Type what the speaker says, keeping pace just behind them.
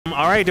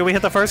All right, do we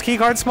hit the first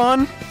keycard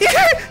spawn?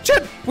 Yeah,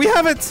 Chet, we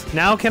have it.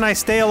 Now can I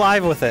stay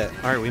alive with it?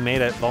 All right, we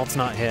made it. Vault's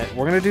not hit.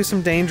 We're gonna do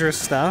some dangerous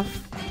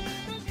stuff.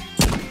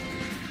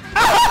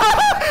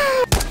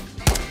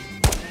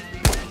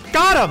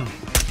 Got him.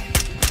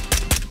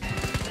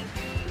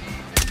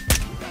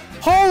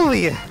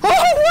 Holy, oh, 1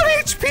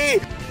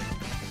 HP.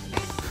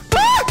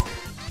 Ah!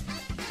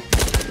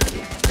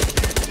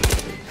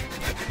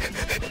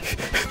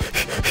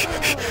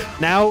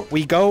 Now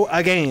we go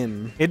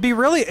again. It'd be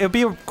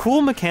a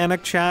cool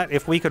mechanic, chat,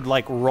 if we could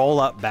like roll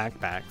up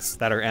backpacks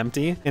that are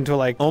empty into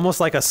like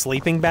almost like a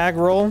sleeping bag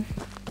roll.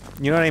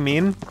 You know what I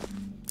mean?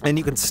 And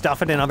you can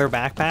stuff it in other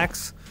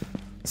backpacks.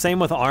 Same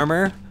with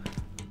armor.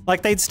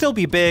 Like they'd still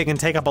be big and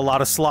take up a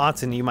lot of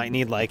slots, and you might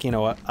need like, you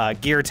know, a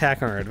gear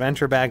tech or an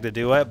adventure bag to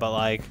do it, but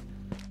like,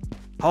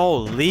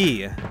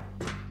 holy,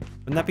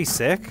 wouldn't that be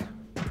sick?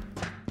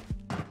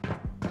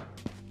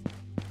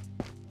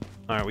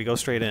 All right, we go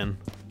straight in.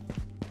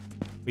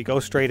 We go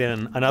straight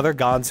in. Another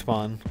god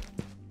spawn.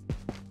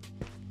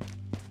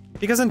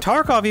 Because in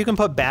Tarkov, you can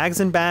put bags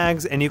in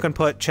bags, and you can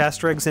put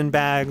chest rigs in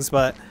bags,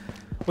 but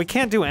we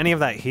can't do any of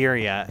that here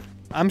yet.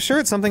 I'm sure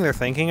it's something they're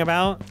thinking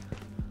about,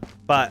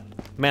 but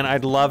man,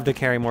 I'd love to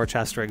carry more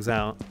chest rigs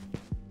out.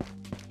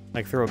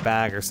 Like through a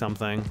bag or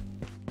something.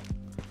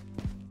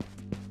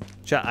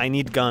 Chat, I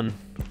need gun.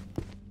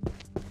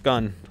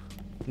 Gun.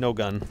 No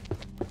gun.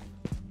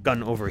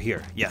 Gun over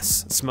here.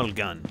 Yes. Smell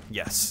gun.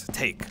 Yes.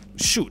 Take.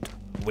 Shoot.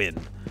 Win.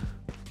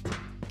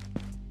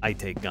 I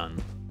take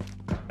gun.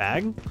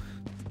 Bag?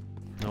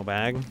 No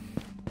bag.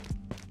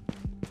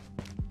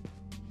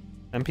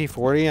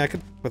 MP40, I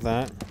could with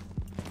that.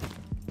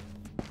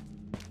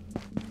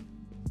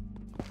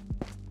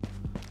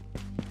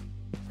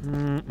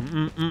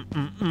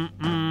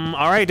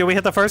 All right, do we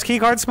hit the first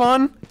keycard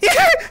spawn?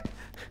 Yeah!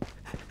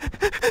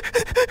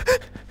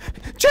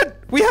 Chet,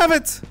 we have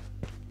it.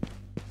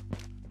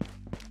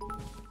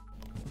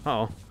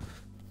 Uh-oh.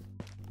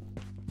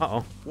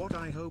 Uh-oh. What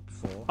I hope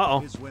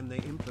for is when they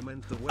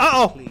implement the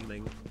weapon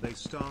cleaning, they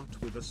start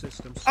with a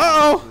system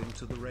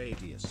into the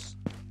radius.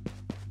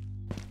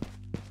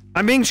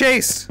 I'm being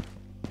chased.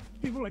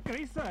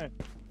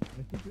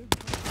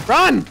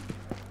 Run!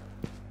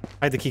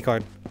 I had the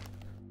keycard.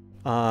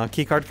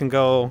 Keycard can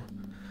go,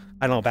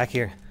 I don't know, back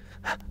here.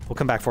 We'll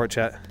come back for it,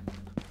 chat.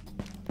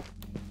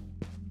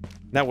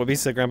 That would be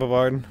sick, Grandpa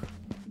Bard.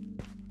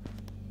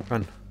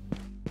 Run.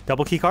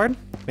 Double keycard?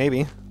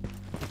 Maybe.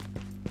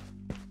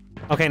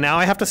 Okay, now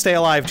I have to stay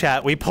alive,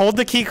 chat. We pulled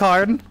the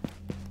keycard.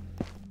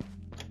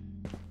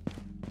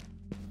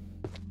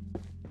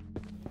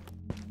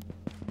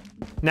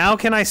 Now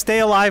can I stay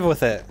alive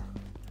with it?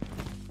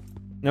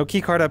 No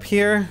keycard up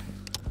here.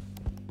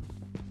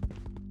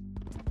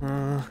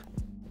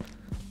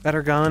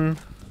 Better gun.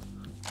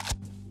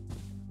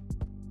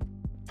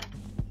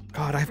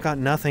 God, I've got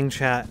nothing,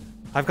 chat.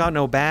 I've got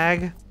no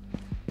bag.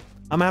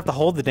 I'm gonna have to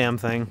hold the damn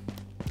thing.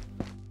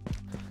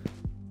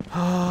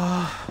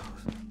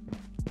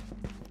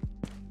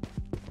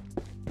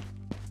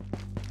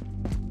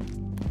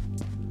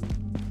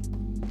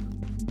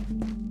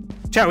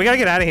 Chat, we gotta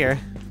get out of here.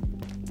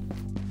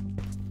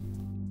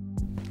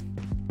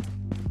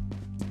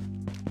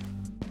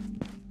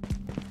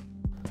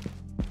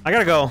 I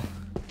gotta go.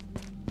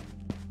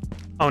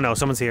 Oh no,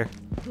 someone's here.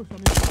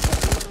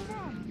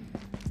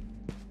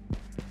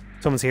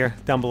 Someone's here,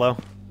 down below.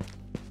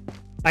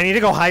 I need to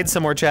go hide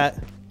somewhere,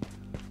 chat.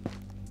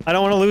 I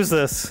don't want to lose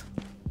this.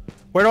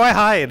 Where do I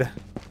hide?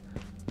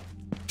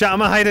 Chat, I'm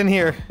gonna hide in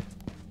here.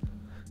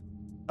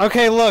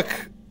 Okay, look.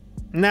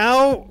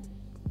 Now,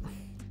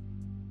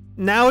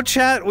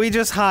 chat, we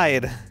just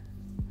hide.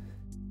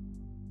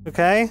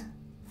 Okay?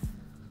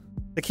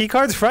 The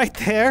keycard's right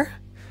there.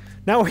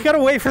 Now we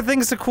gotta wait for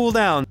things to cool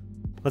down.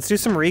 Let's do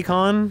some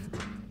recon.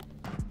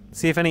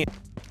 See if any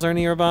are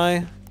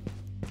nearby.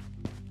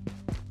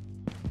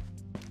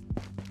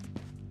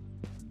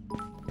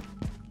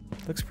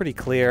 Looks pretty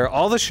clear.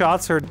 All the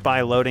shots are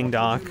by loading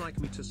dock. Would you like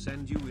me to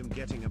send you in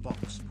getting a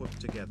box put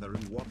together,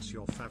 and what's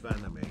your fav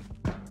anime?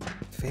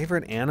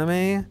 Favorite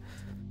anime?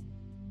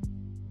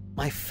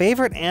 My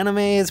favorite anime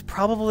is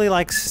probably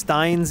like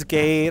Steins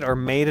Gate or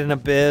Made in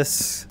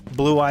Abyss,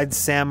 Blue-Eyed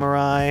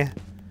Samurai.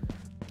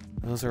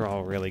 Those are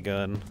all really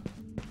good.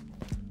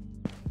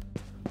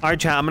 Alright,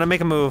 chat, I'm gonna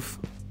make a move.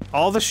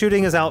 All the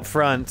shooting is out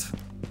front.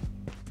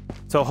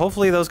 So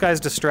hopefully those guys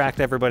distract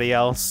everybody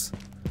else.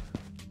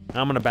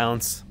 I'm gonna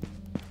bounce.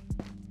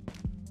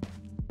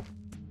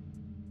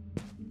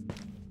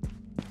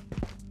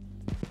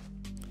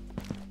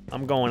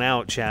 I'm going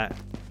out, chat.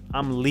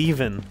 I'm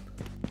leaving.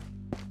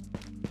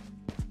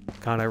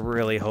 God, I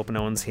really hope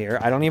no one's here.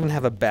 I don't even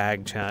have a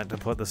bag, chat, to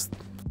put this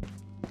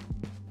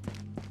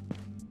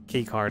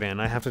key card in.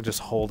 I have to just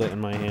hold it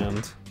in my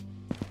hand.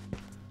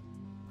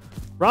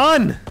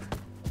 Run!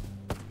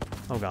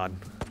 Oh god.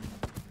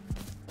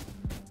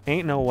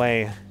 Ain't no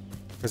way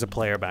there's a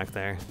player back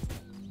there.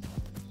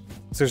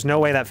 There's no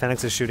way that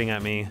Phoenix is shooting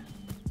at me.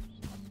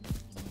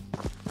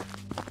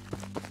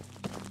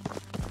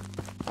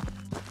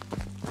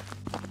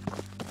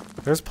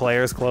 There's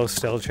players close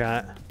still,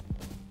 chat.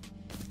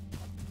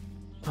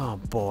 Oh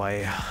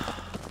boy.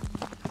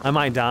 I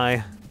might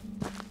die.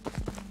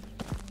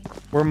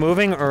 We're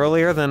moving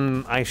earlier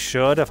than I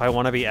should if I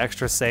want to be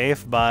extra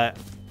safe, but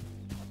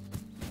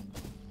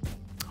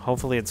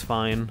hopefully it's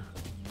fine.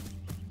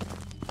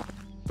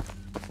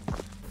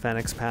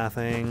 Phoenix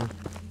pathing.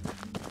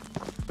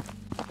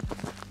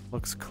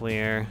 Looks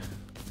clear.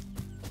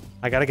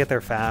 I gotta get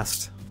there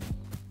fast.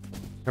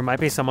 There might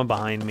be someone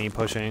behind me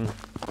pushing.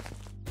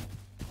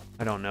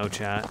 I don't know,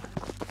 chat.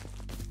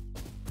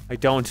 I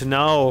don't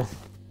know.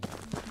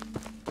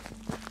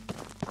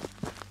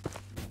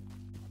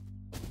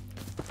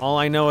 All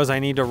I know is I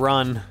need to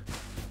run.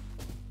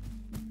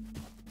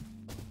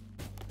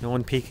 No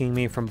one peeking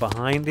me from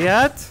behind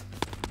yet.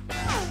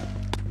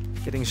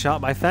 Getting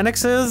shot by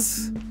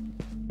phoenixes.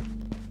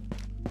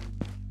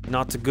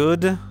 Not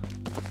good.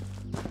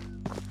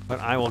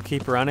 But I will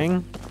keep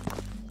running.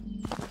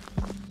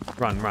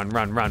 Run, run,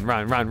 run, run,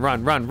 run, run,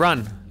 run, run,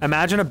 run.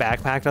 Imagine a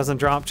backpack doesn't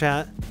drop,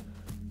 chat.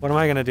 What am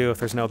I gonna do if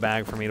there's no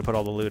bag for me to put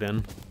all the loot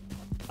in?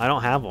 I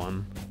don't have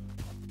one.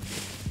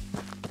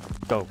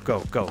 Go, go,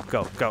 go,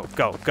 go, go,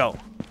 go, go.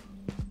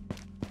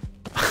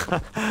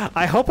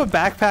 I hope a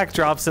backpack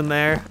drops in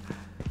there.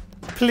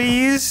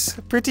 Please,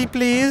 pretty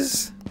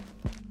please.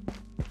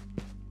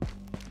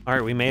 All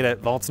right, we made it.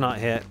 Vault's not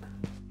hit.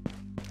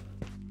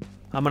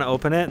 I'm gonna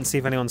open it and see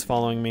if anyone's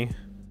following me.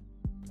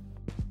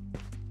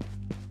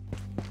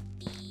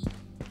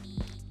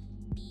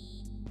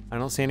 I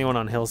don't see anyone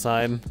on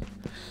hillside.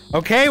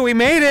 Okay, we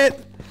made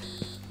it!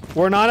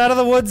 We're not out of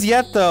the woods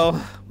yet, though.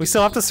 We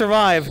still have to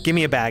survive. Give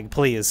me a bag,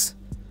 please.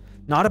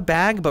 Not a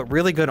bag, but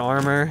really good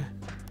armor.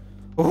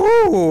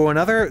 Ooh,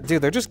 another...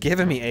 Dude, they're just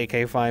giving me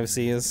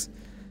AK-5Cs.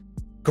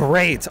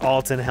 Great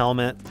Alton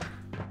helmet.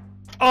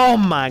 Oh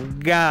my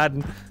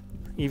god.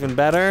 Even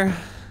better.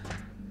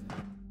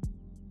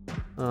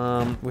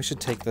 We should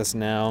take this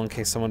now in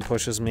case someone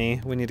pushes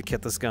me. We need to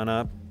kit this gun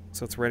up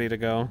so it's ready to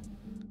go.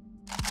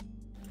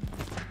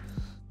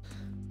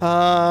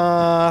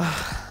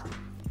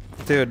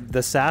 Dude,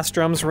 the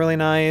Sastrum's really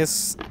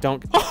nice.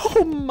 Don't...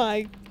 Oh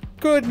my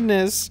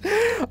goodness.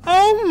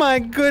 Oh my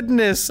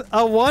goodness.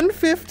 A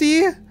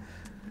 150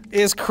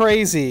 is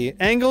crazy.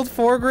 Angled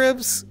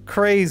foregrips,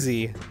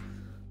 crazy.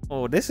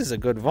 Oh, this is a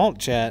good vault,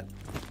 chat.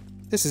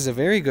 This is a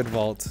very good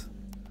vault.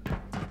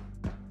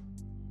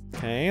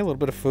 Okay, a little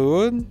bit of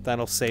food.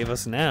 That'll save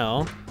us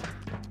now.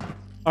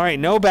 All right,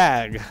 no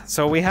bag.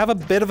 So we have a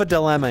bit of a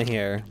dilemma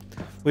here.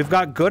 We've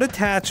got good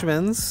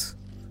attachments,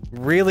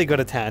 really good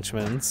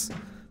attachments.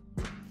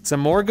 Some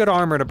more good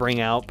armor to bring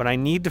out, but I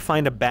need to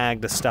find a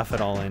bag to stuff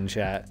it all in,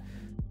 chat.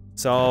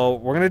 So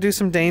we're gonna do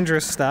some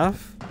dangerous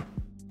stuff.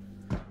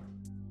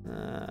 Do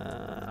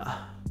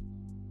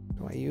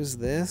I use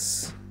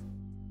this?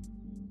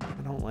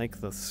 I don't like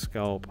the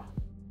scope.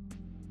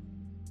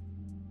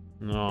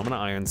 No, I'm gonna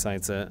iron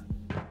sights it.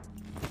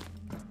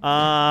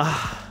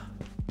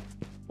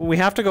 We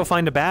have to go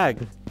find a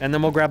bag, and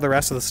then we'll grab the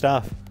rest of the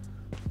stuff.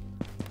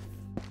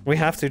 We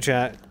have to,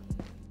 chat.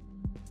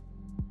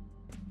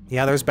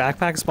 Yeah, there's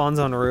backpack spawns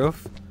on the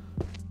roof.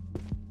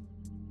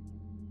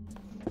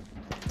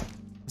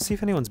 Let's see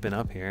if anyone's been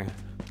up here.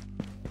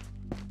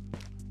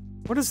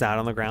 What is that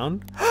on the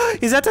ground?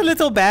 Is that a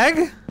little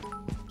bag?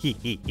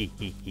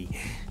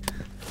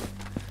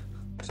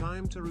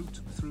 Time to root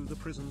through the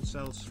prison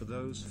cells for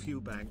those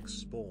few bag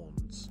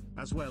spawns,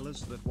 as well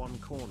as that one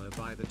corner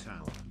by the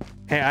tower.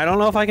 Hey, I don't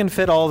know if I can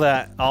fit all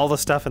the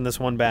stuff in this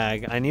one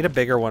bag. I need a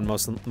bigger one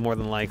more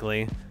than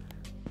likely.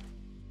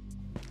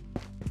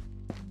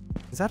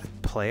 Is that a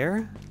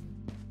player?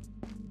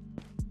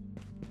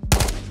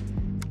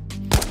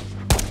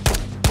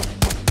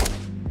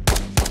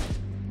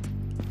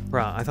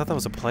 Bruh, I thought that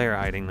was a player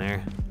hiding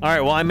there.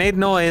 Alright, well I made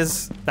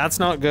noise. That's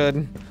not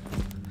good.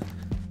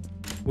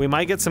 We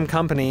might get some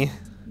company.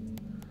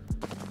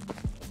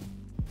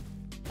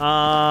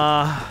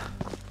 I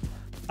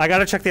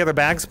gotta check the other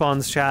bag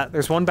spawns, chat.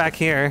 There's one back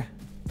here.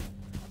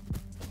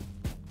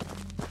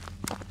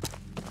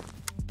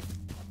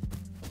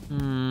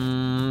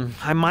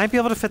 I might be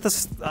able to fit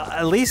this,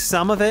 at least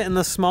some of it in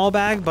the small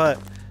bag, but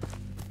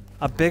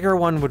a bigger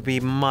one would be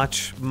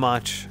much,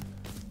 much,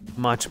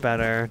 much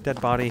better. Dead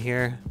body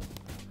here.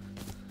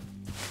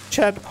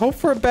 Chat, hope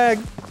for a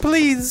bag,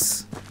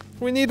 please.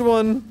 We need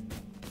one.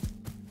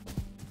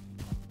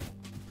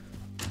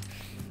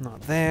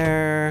 Not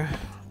there.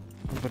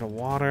 A little bit of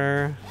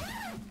water.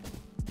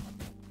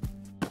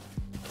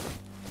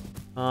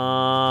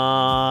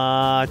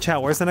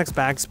 Chat, where's the next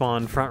bag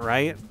spawn? Front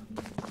right?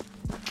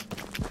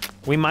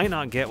 We might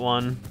not get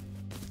one.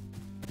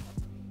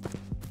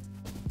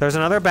 There's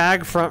another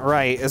bag front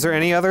right. Is there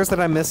any others that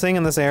I'm missing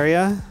in this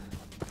area?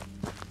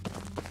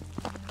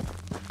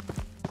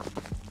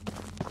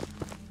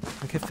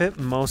 I could fit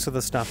most of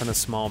the stuff in a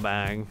small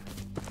bag.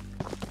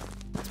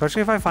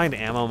 Especially if I find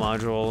ammo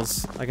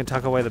modules. I can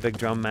tuck away the big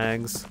drum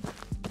mags.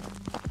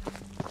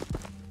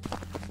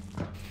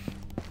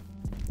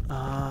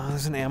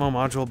 There's an ammo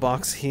module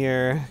box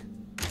here.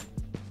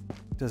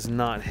 Does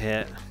not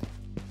hit.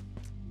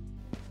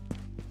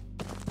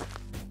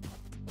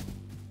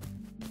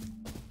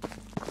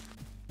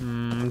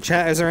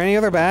 Chat, is there any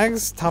other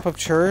bags? Top of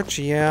church,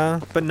 yeah.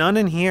 But none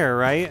in here,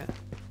 right?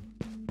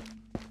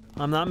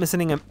 I'm not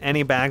missing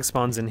any bag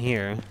spawns in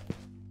here.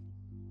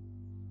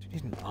 Do you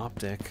need an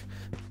optic?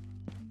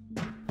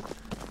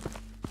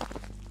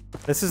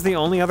 This is the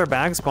only other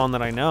bag spawn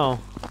that I know.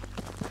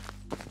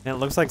 And it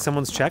looks like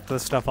someone's checked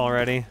this stuff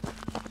already.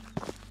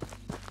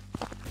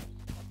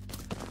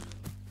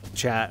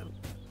 Chat.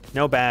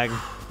 No bag.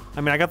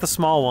 I mean, I got the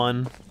small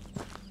one.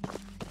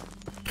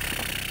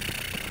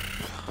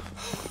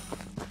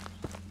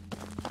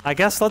 I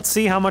guess let's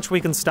see how much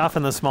we can stuff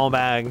in the small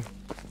bag.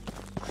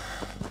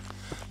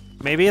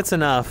 Maybe it's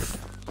enough.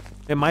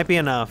 It might be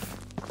enough.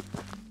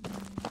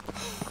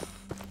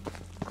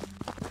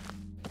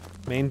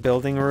 Main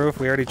building roof,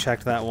 we already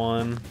checked that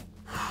one.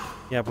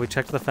 Yep, we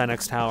checked the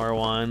Phoenix Tower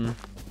one.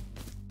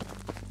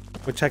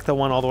 We checked the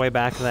one all the way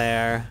back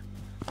there.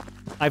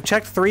 I've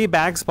checked 3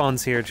 bag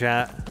spawns here,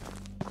 chat.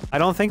 I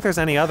don't think there's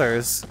any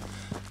others.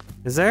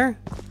 Is there?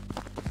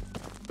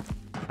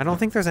 I don't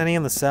think there's any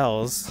in the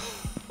cells.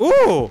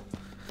 Ooh!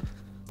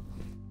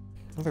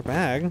 Another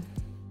bag.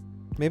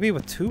 Maybe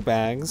with 2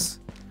 bags.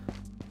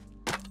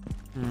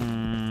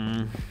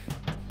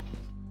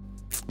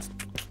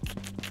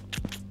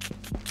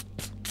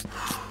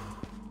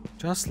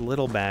 Just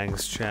little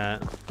bags,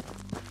 chat.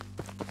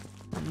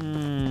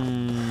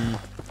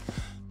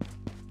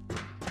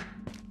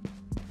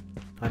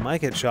 I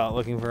might get shot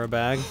looking for a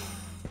bag.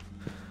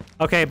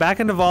 Okay, back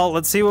into vault.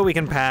 Let's see what we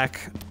can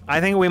pack. I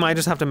think we might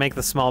just have to make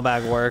the small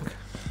bag work.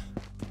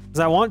 Because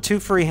I want 2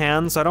 free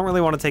hands, so I don't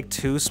really want to take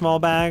 2 small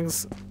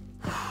bags.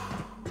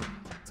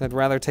 So I'd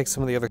rather take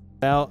some of the other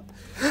out.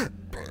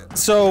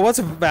 So what's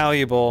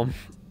valuable?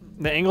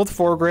 The angled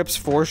foregrips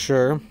for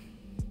sure.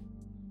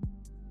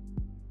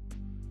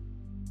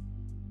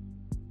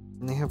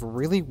 And they have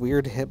really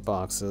weird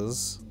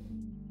hitboxes.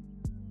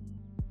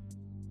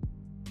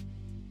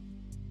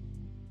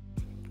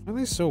 Why are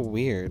they so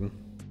weird?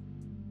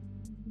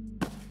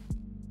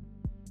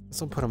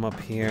 Guess I'll put them up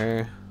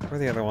here. Where are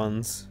the other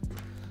ones?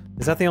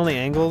 Is that the only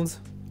angled?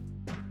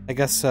 I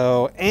guess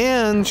so.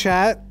 And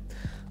chat,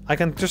 I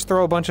can just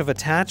throw a bunch of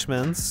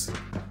attachments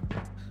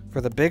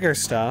for the bigger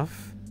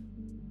stuff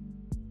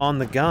on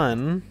the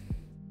gun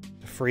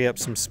to free up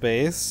some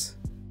space.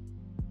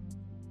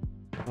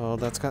 Oh,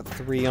 that's got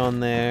 3 on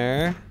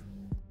there.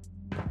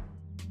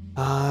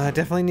 I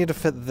definitely need to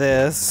fit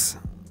this.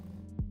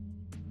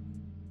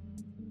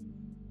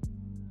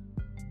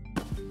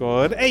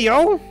 Good. Hey,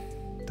 yo!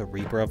 The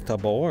Reaper of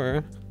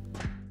Tabor.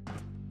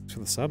 Thanks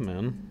for the sub,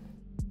 man.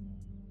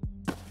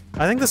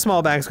 I think the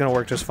small bag's gonna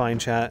work just fine,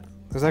 chat.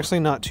 There's actually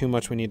not too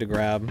much we need to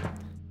grab.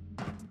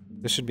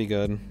 This should be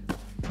good.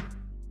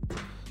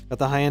 Got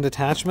the high-end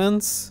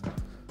attachments.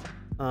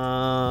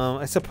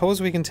 I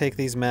suppose we can take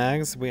these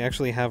mags. We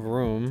actually have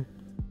room.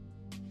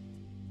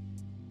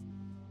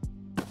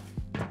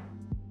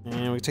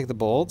 And we take the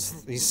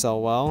bolts. These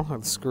sell well. Or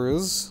the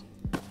screws.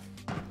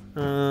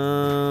 Might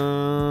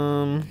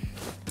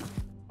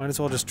as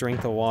well just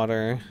drink the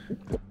water.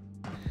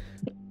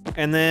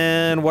 And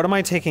then, what am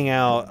I taking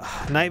out?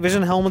 Night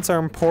vision helmets are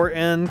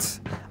important.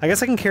 I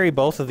guess I can carry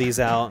both of these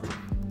out.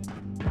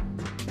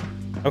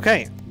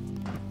 Okay.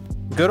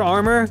 Good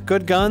armor,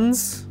 good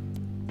guns.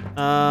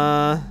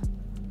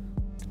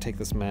 Take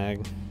this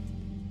mag.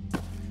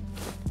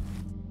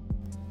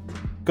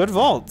 Good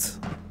vault.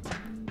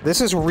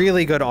 This is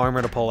really good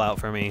armor to pull out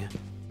for me.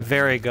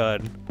 Very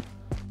good.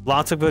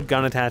 Lots of good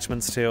gun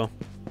attachments too.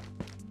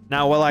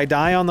 Now, will I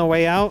die on the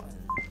way out?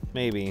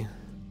 Maybe.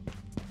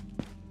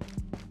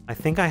 I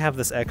think I have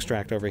this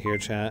extract over here,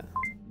 chat.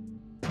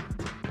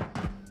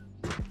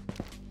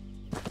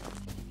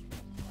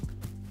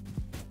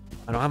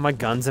 I don't have my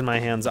guns in my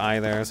hands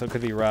either, so it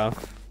could be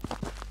rough.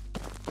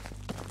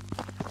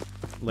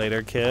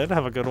 Later, kid.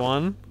 Have a good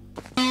one.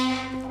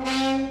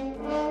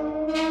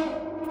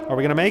 Are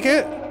we gonna make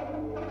it?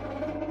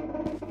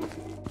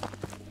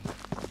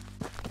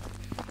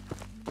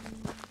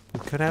 We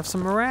could have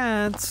some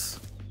rats.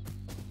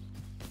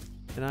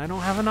 And I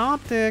don't have an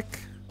optic.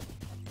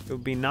 It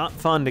would be not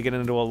fun to get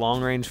into a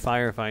long-range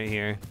firefight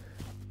here.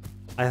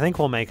 I think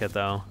we'll make it,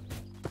 though.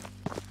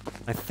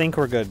 I think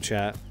we're good,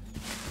 chat.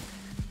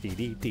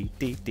 Yeah,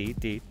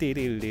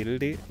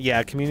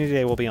 Community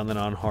Day will be on the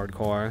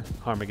non-hardcore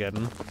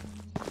Armageddon.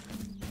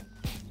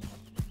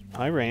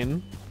 Hi,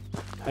 Rain.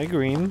 Hi,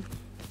 Green.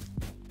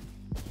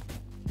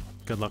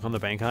 Good luck on the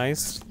bank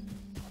heist.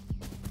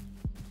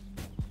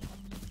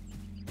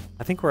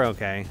 I think we're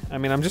okay. I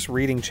mean, I'm just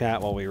reading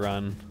chat while we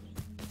run.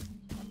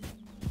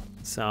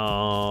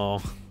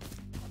 So...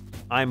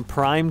 I'm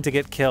primed to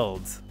get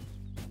killed.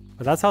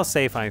 But that's how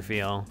safe I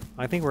feel.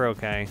 I think we're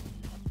okay.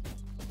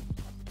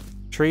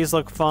 Trees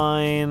look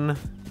fine.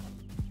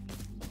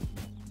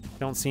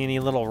 Don't see any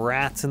little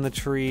rats in the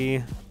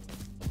tree.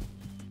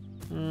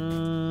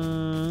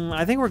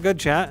 I think we're good,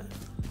 chat.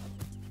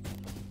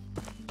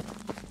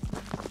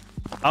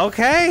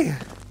 Okay.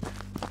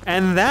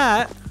 And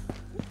that,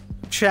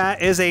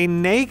 chat, is a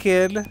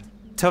naked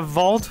to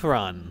vault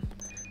run.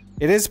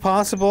 It is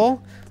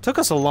possible. Took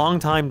us a long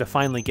time to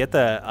finally get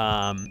the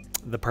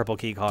the purple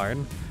key card.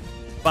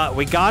 But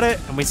we got it,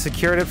 and we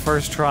secured it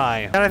first try.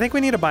 And I think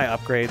we need to buy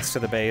upgrades to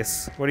the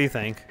base. What do you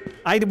think?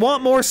 I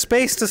want more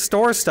space to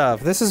store stuff.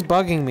 This is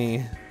bugging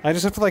me. I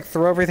just have to like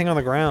throw everything on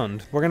the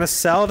ground. We're gonna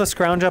sell to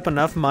scrounge up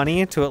enough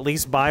money to at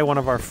least buy one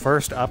of our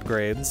first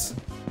upgrades.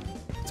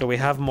 So we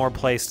have more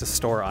place to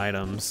store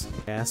items.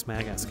 Gas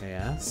mag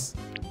SKS.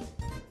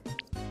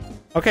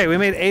 Okay, we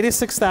made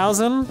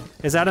 86,000.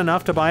 Is that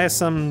enough to buy us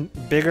some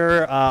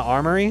bigger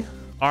armory?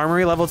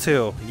 Armory level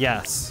 2,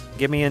 yes.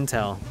 Give me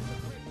intel.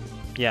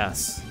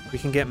 Yes. We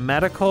can get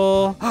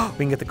medical. We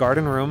can get the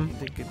garden room.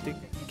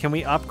 Can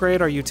we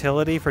upgrade our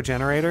utility for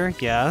generator?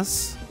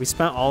 Yes. We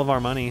spent all of our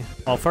money.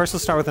 Well, first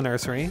let's start with the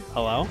nursery.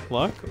 Hello,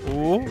 look.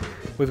 Ooh.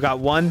 We've got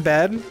 1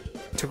 bed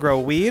to grow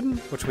weed,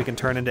 which we can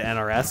turn into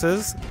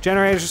NRSs.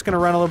 Generator's just gonna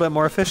run a little bit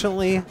more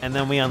efficiently, and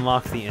then we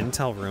unlock the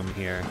intel room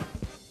here,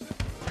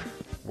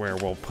 where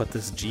we'll put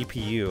this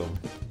GPU,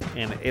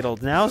 and it'll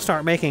now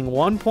start making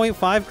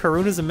 1.5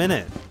 Karunas a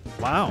minute.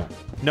 Wow.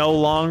 No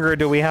longer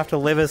do we have to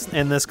live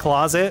in this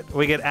closet.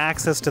 We get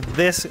access to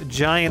this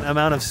giant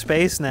amount of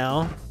space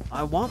now.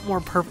 I want more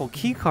purple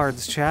key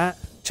cards, chat.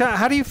 Chat,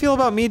 how do you feel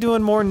about me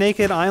doing more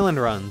naked island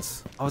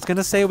runs? I was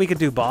gonna say we could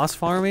do boss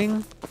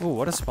farming. Ooh,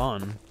 what a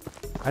spawn.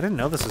 I didn't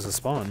know this was a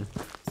spawn.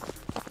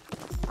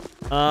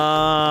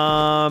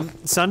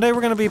 Sunday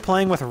we're gonna be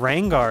playing with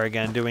Rangar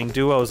again, doing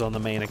duos on the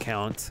main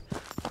account.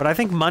 But I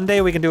think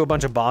Monday we can do a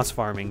bunch of boss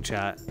farming,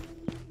 chat.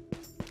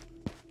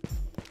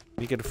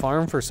 We could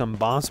farm for some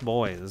boss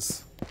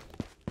boys.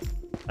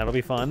 That'll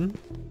be fun.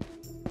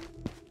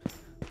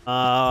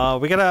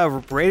 We got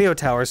a radio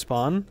tower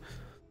spawn.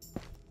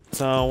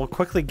 So we'll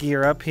quickly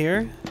gear up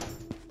here.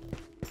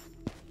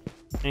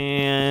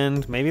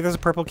 And maybe there's a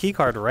purple key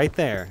card right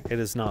there. It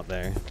is not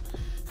there.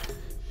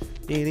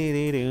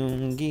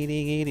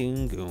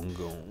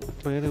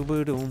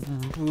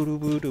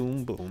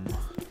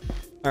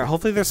 Alright,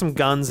 hopefully there's some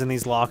guns in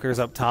these lockers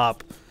up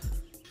top.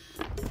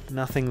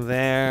 Nothing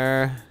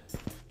there.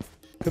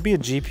 Could be a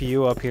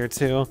GPU up here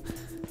too.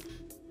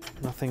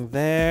 Nothing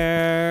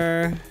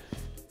there.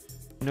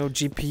 No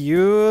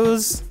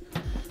GPUs.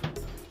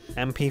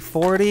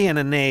 MP40 and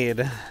a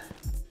nade.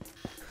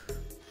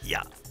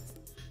 Yeah.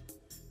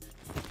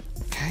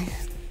 Okay.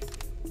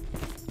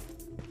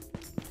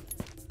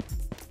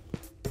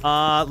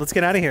 Let's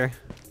get out of here.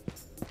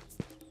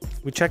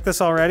 We checked this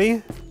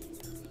already.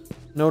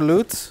 No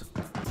loot.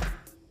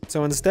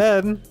 So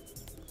instead,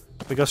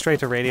 we go straight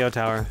to radio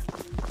tower.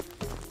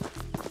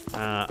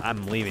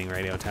 I'm leaving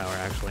radio tower,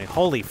 actually.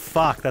 Holy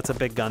fuck, that's a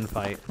big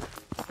gunfight.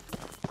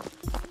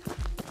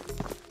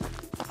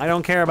 I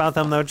don't care about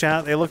them though,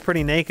 chat. They look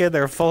pretty naked.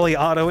 They're fully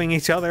autoing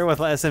each other with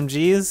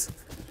SMGs.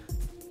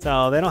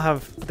 So they don't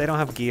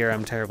have gear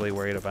I'm terribly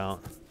worried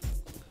about.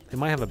 They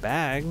might have a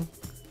bag.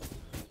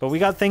 But we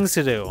got things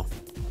to do.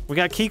 We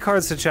got key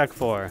cards to check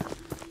for.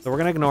 So we're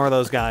gonna ignore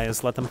those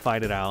guys, let them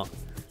fight it out.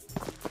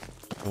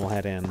 And we'll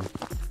head in.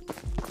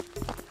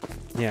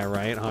 Yeah,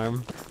 right,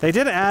 Harm. They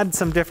did add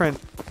some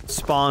different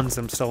spawns.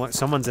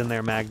 Someone's in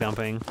there mag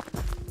dumping.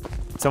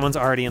 Someone's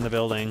already in the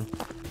building.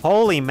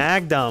 Holy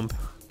mag dump.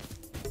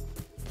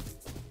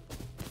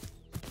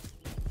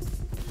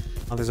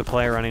 Oh, there's a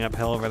player running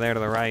uphill over there to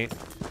the right.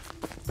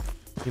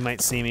 You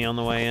might see me on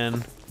the way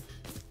in.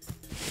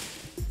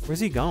 Where's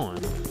he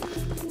going?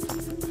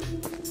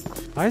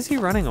 Why is he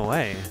running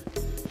away?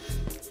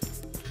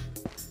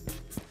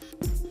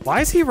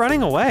 Why is he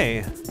running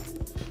away?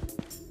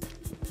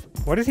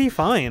 What did he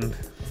find?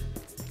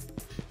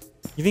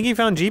 You think he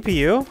found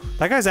GPU?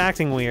 That guy's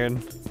acting weird.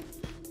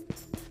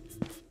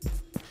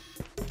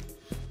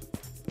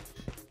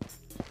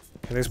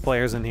 Okay, there's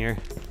players in here.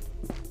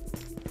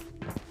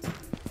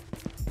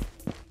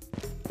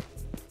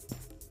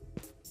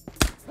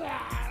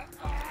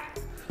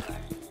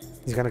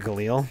 He's got a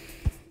Galil.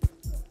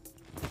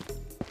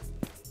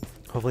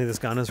 Hopefully this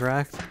gun is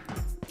racked.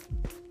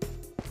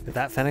 Did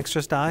that Fenix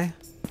just die?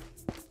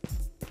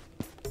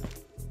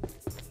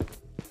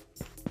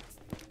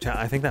 Chat,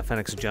 I think that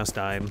Fenix just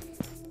died.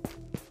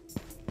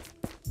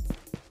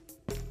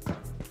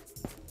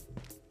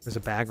 There's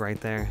a bag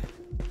right there.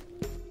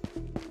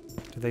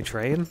 Did they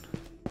trade?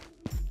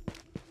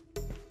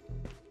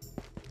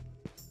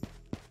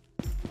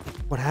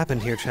 What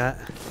happened here, chat?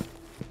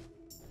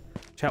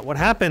 Chat, what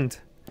happened?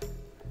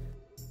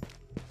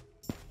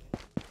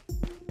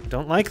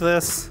 Don't like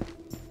this.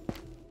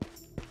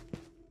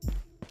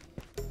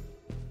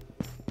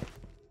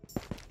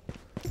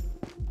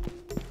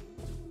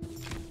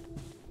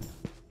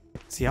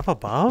 Is he up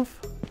above?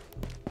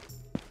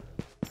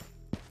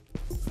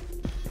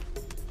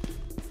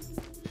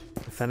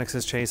 The Fenix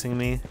is chasing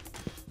me.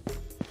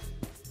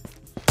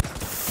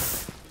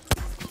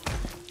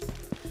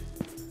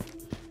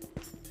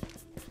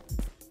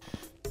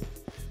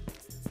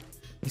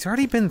 He's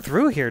already been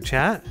through here,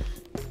 chat.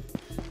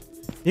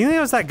 You think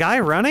it was that guy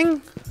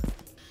running?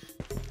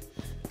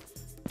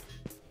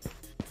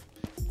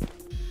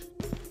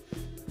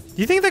 Do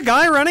you think the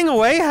guy running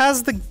away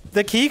has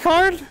the key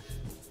card?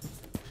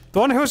 The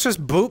one who was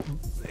just boop.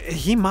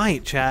 He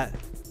might, chat.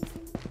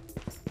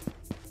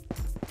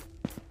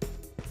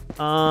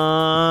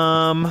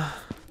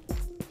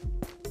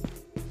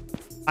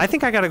 I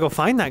think I gotta go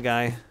find that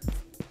guy.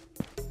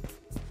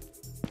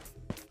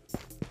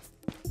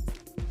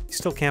 He's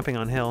still camping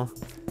on hill.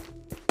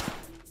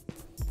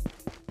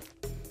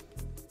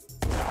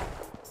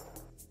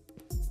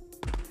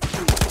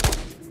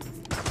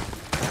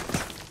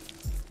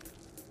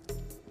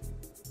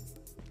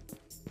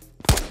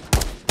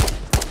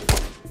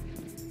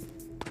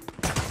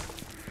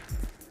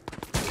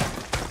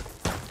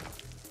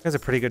 That's a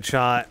pretty good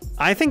shot.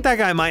 I think that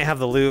guy might have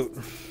the loot.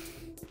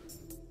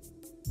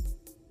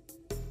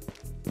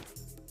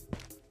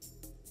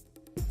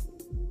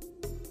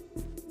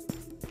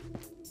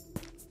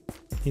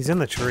 He's in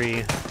the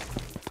tree.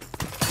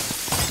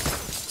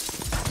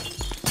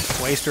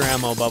 Waste your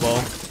ammo, Bubbo.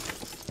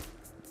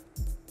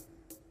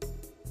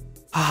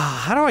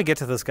 How do I get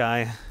to this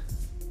guy?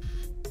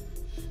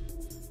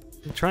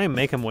 Try and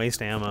make him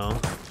waste ammo.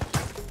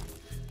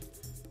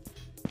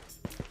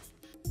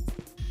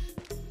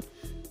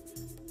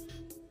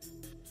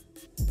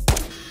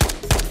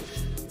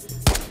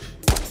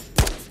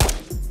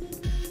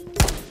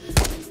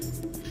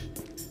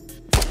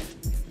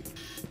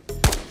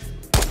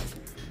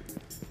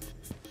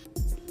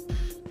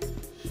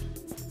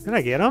 Did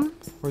I get him?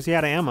 Where's he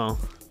out of ammo?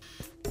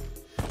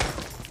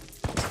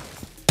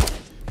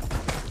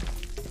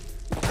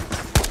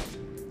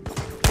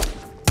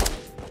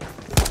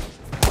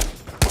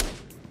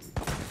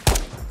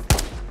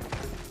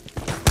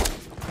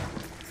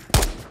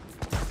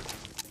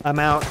 I'm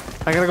out.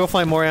 I gotta go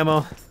find more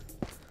ammo.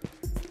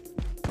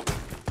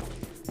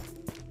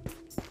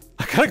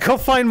 I gotta go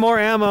find more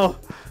ammo.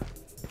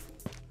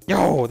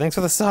 Yo, thanks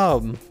for the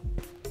sub.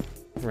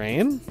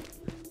 Rain?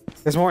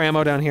 There's more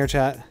ammo down here,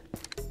 chat.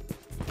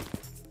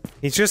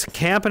 He's just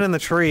camping in the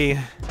tree.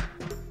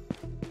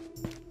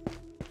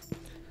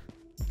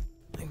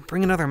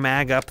 Bring another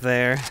mag up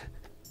there.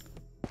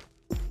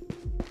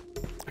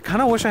 I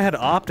kind of wish I had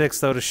optics,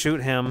 though, to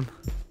shoot him.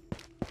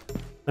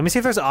 Let me see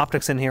if there's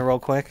optics in here real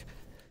quick.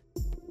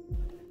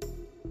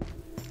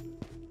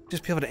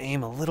 Just be able to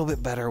aim a little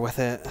bit better with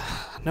it.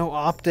 No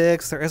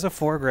optics. There is a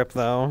foregrip,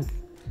 though.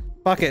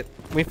 Fuck it.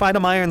 We find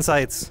them iron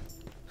sights.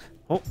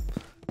 Oh.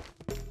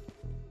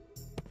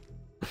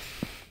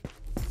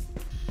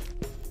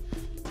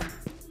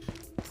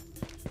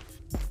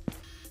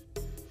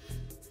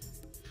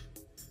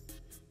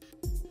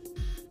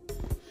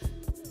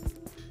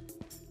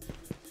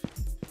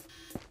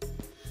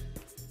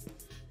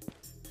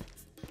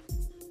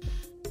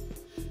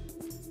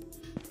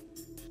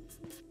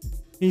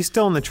 He's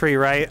still in the tree,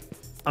 right?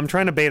 I'm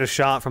trying to bait a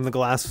shot from the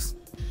glass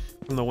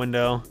from the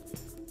window.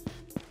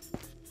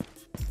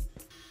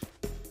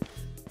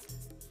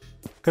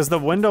 Because the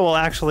window will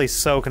actually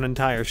soak an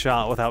entire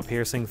shot without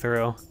piercing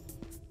through.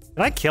 Did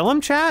I kill him,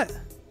 chat?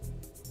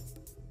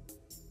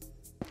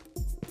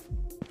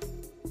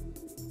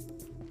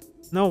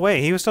 No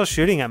way, he was still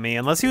shooting at me,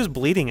 unless he was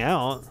bleeding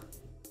out.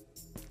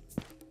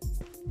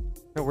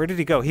 Oh, where did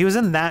he go? He was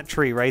in that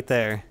tree right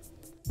there.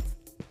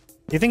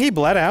 You think he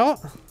bled out?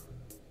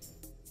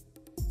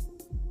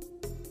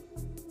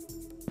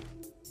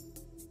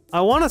 I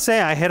want to say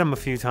I hit him a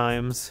few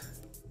times.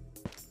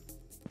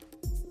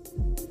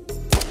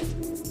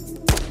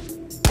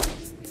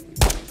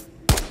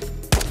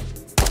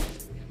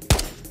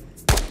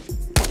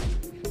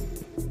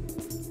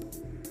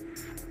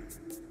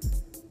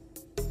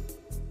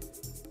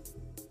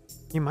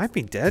 You might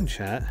be dead,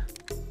 chat.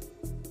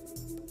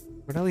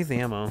 Where'd I leave the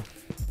ammo?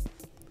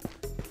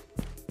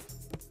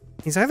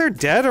 He's either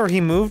dead or he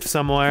moved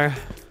somewhere.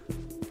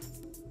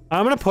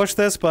 I'm gonna push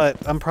this,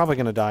 but I'm probably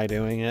gonna die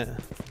doing it.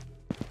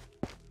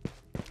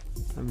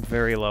 I'm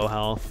very low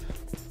health.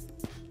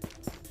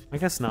 I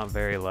guess not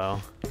very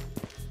low.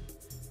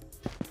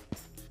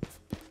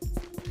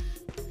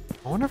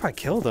 I wonder if I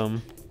killed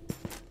him.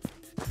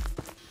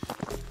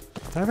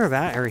 It's either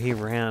that or he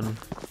ran.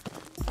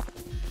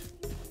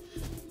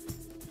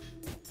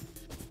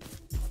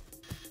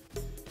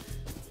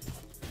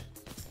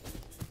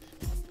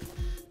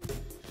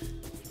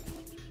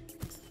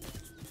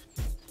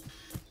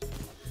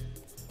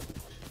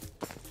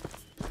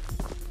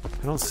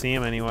 I don't see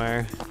him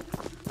anywhere.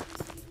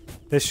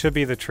 This should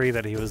be the tree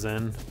that he was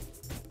in.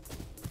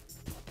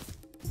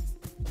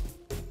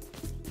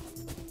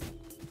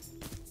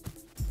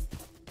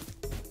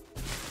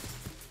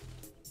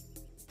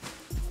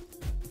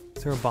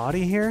 Is there a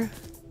body here?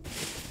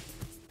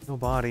 No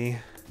body.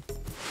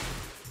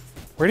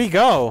 Where'd he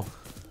go?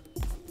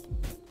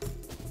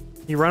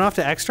 He run off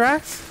to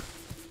extract?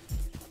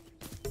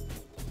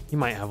 He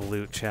might have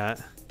loot, chat.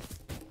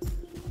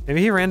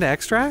 Maybe he ran to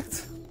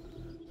extract?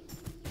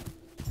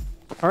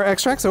 Are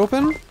extracts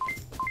open?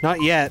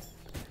 Not yet.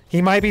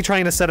 He might be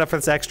trying to set up for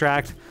this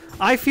extract.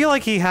 I feel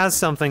like he has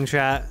something,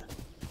 chat.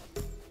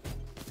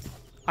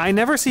 I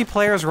never see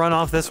players run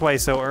off this way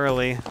so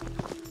early.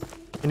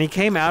 And he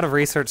came out of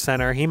Research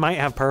Center. He might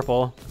have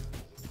purple.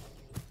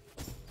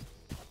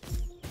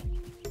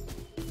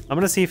 I'm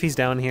gonna see if he's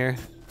down here.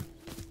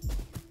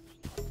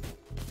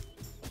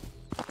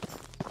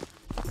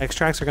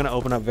 Extracts are gonna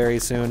open up very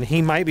soon.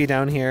 He might be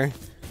down here.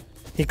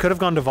 He could have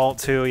gone to vault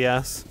 2,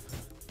 yes.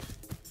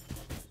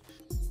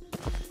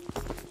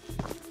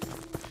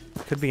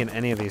 Could be in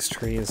any of these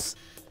trees.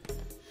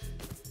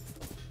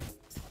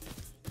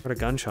 Put a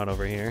gunshot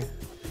over here.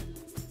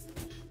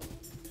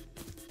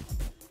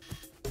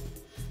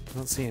 I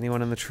don't see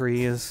anyone in the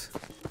trees.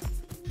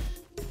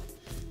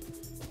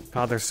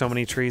 God, there's so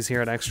many trees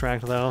here at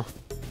Extract, though.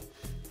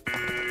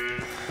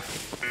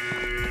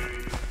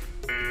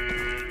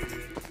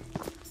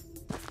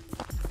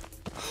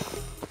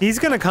 He's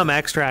gonna come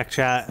Extract,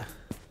 chat.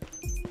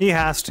 He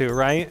has to,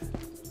 right?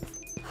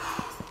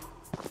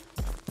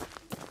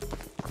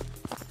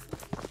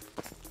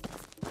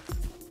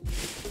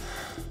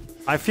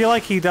 I feel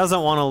like he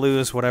doesn't want to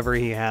lose whatever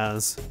he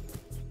has.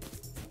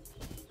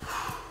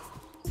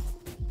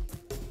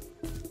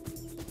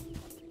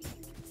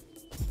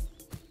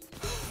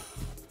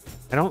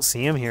 I don't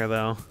see him here,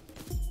 though.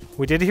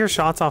 We did hear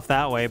shots off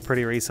that way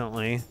pretty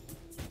recently.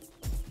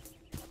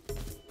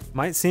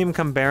 Might see him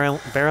come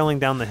barreling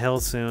down the hill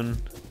soon.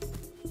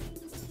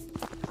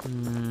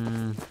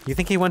 You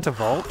think he went to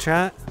vault,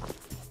 chat?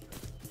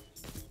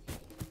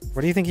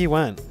 Where do you think he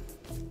went?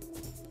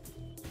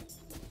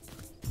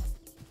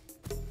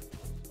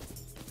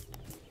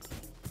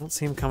 Don't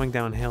see him coming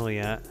downhill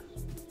yet.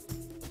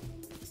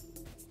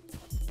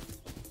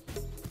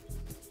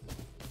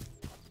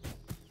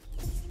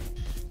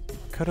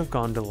 Could have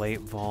gone to late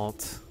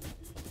vault.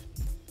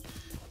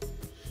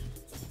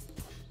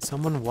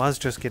 Someone was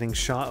just getting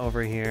shot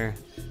over here.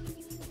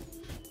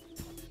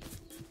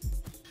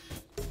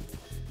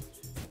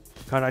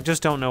 God, I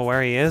just don't know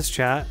where he is,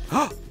 chat.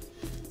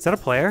 Is that a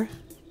player?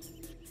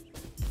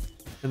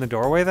 In the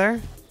doorway there?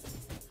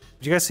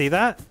 Did you guys see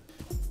that?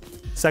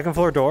 Second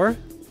floor door?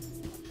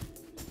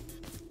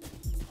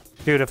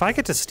 Dude, if I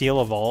get to steal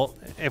a vault,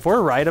 if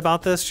we're right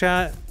about this,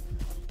 chat,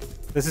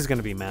 this is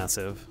gonna be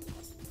massive.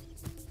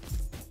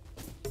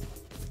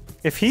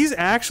 If he's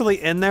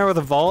actually in there with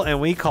a vault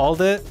and we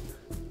called it,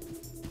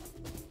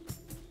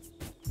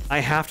 I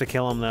have to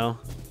kill him though,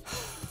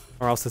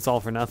 or else it's all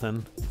for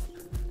nothing.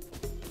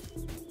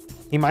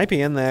 He might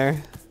be in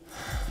there.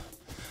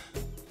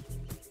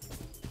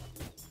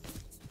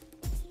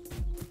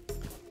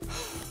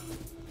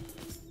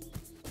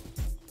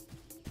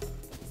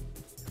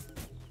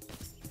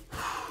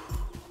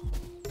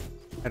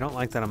 I don't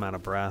like that I'm out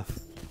of breath.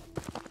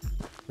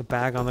 The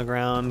bag on the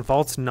ground.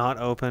 Vault's not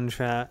open,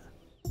 chat.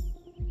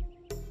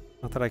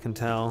 Not that I can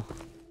tell.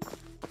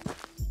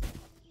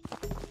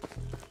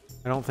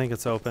 I don't think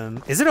it's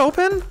open. Is it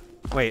open?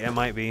 Wait, it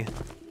might be.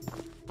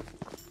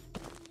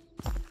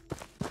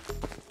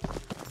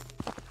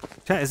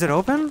 Chat, is it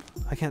open?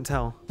 I can't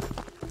tell.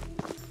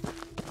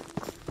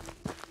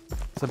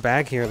 There's a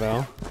bag here,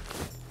 though.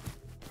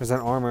 There's that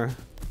armor.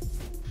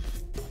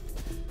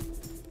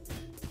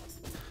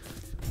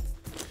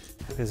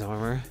 His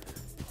armor.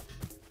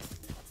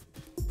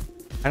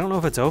 I don't know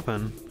if it's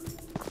open.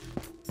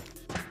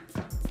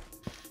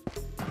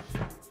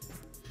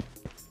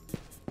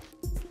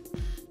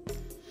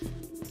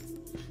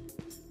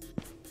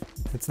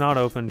 It's not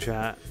open,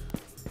 chat.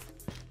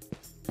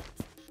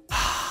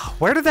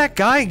 Where did that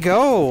guy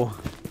go?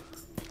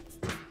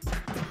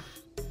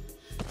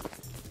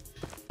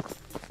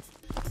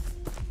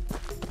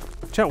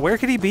 Chat, where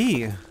could he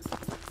be?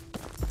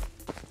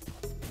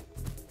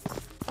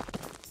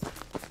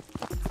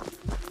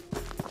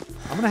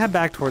 I'm gonna head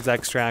back towards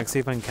Extract, see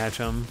if I can catch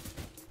him.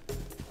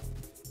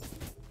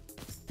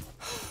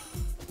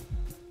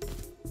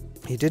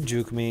 He did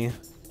juke me.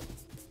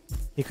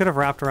 He could have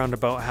wrapped around a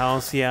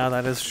boathouse. Yeah,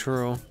 that is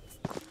true.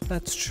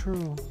 That's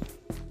true.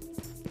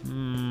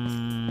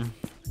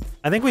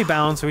 I think we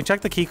bounced. We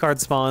checked the keycard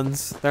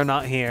spawns. They're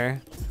not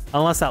here.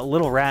 Unless that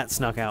little rat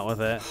snuck out with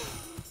it.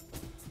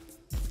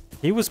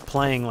 He was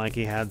playing like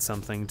he had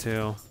something,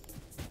 too.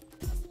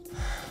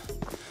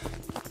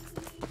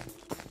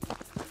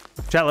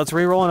 Chat, let's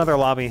re-roll another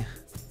lobby.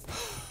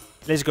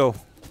 Let's go.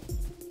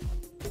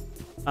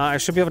 I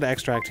should be able to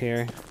extract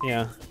here.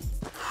 Yeah.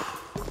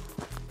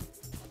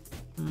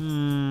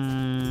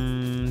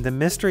 The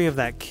mystery of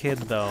that kid,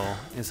 though,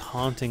 is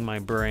haunting my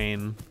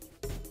brain.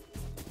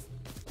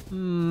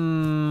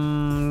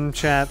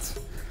 Chat.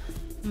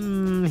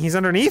 He's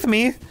underneath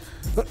me.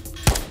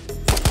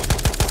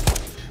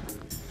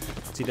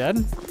 Is he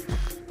dead?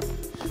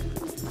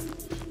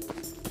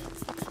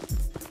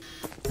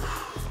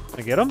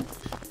 I get him?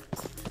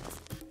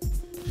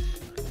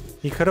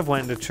 He could have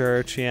went to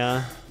church,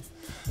 yeah.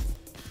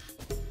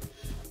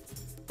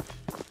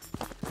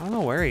 I don't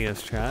know where he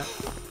is, chat.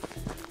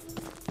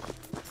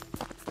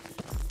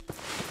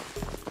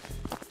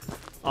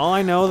 All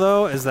I know,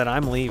 though, is that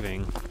I'm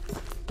leaving.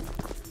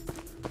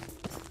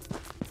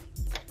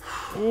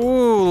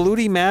 Ooh,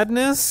 looty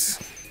madness.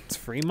 It's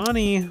free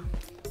money.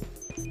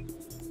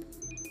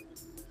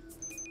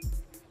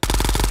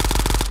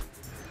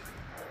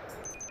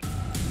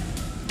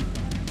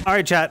 All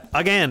right, chat,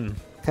 again.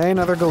 Okay,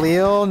 another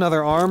Galil,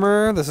 another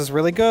armor. This is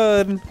really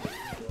good.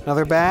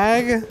 Another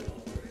bag.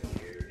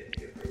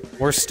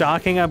 We're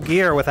stocking up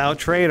gear without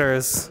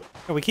traders.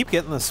 Oh, we keep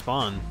getting the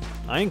spawn.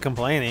 I ain't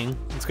complaining.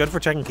 It's good for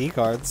checking key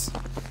cards.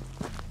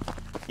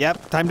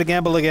 Yep, time to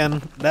gamble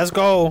again. Let's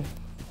go.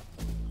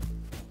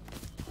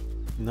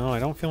 No, I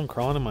don't feel him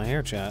crawling in my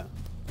hair, chat.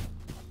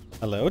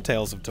 Hello,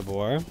 Tales of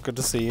Tabor. Good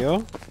to see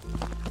you.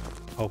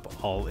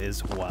 Hope all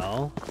is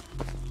well.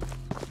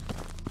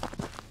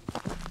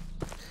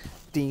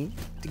 You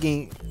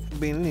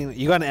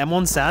got an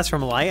M1 sass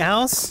from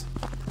Lighthouse?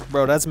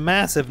 Bro, that's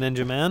massive,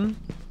 Ninja Man.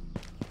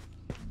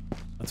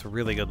 That's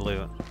really good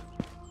loot.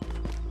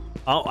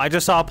 Oh, I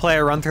just saw a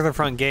player run through the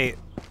front gate.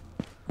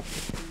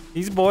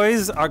 These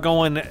boys are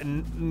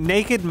going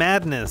naked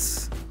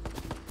madness.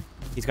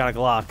 He's got a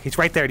Glock. He's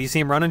right there. Do you see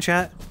him running,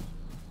 chat?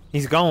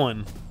 He's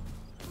going.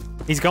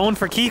 He's going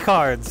for key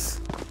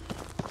cards.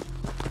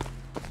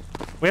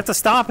 We have to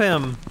stop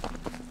him.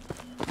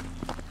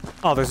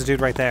 Oh, there's a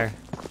dude right there.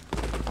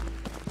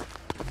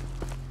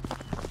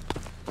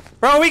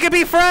 Bro, we could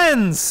be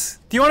friends!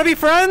 Do you want to be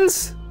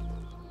friends?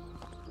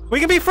 We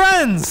can be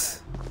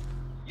friends!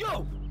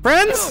 Yo!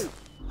 Friends? Yo,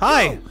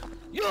 Hi!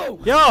 Yo!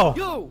 Yo!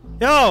 Yo!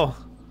 Yo!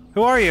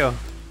 Who are you?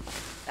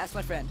 That's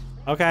my friend.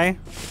 Okay.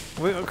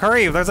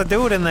 Kareev, there's a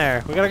dude in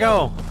there. We gotta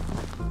go.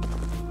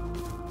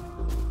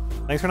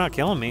 Thanks for not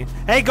killing me.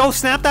 Hey, go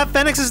snap that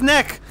Phoenix's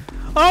neck!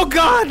 Oh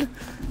god!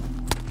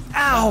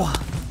 Ow!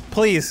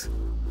 Please.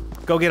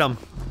 Go get him.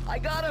 I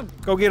got him!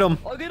 Go get him.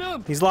 I'll get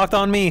him! He's locked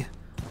on me.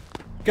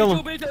 Kill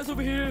him. Joe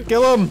over here!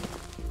 Kill him.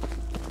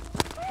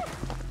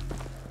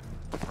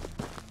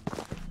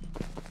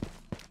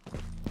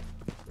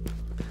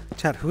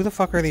 Chat, who the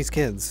fuck are these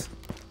kids?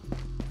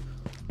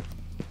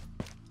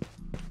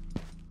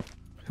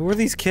 Who are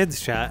these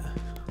kids, chat?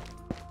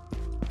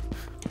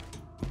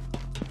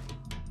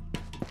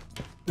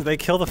 Did they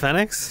kill the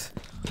Phoenix?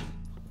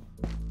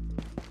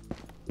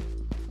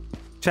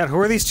 Chat, who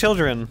are these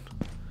children?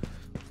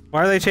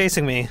 Why are they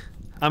chasing me?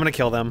 I'm gonna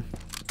kill them.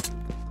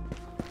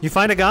 You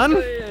find a gun?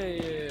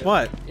 Yeah.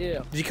 What?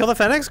 Yeah. Did you kill the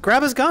Phoenix?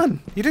 Grab his gun.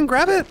 You didn't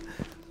grab it?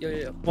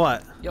 Yeah.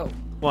 What? Yo.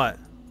 What?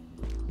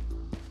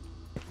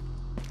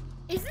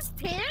 Is this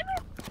Tan?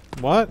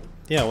 What?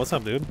 Yeah, what's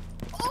up, dude?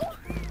 Oh!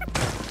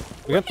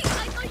 We got- Wait, I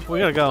thought you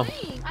we were gotta go.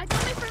 playing. I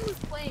thought my friend was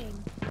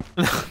playing.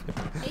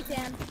 Hey,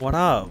 Tan. What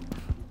up?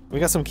 We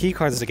got some key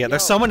cards to get.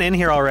 There's Yo. someone in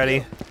here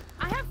already.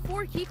 I have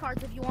 4 key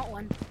cards if you want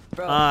one.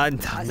 Bro, No I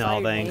saw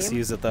your thanks. name.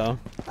 Use it though.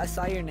 I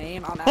saw your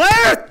name. I'm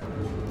Ah!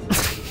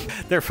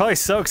 They're probably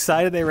so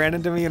excited they ran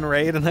into me in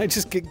raid and I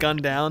just get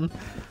gunned down.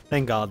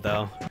 Thank God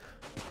though.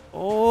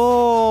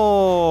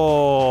 Oh,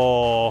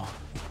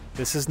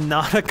 this is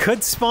not a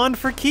good spawn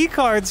for key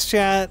cards,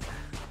 chat.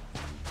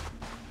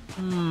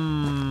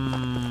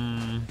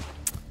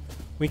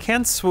 We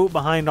can swoop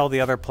behind all the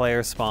other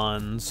player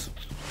spawns.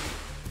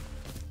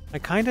 I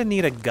kind of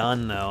need a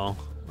gun though.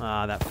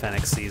 Ah, that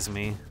Fennec sees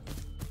me.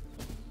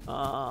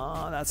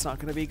 That's not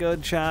gonna be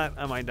good, chat.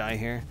 I might die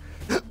here.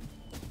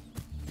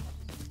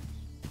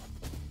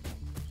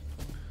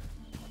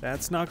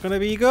 That's not gonna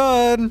be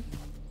good. We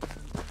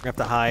have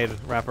to hide,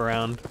 wrap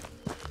around.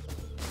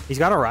 He's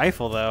got a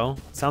rifle though.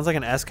 Sounds like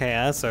an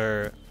SKS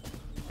or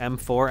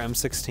M4,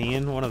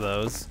 M16, one of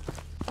those.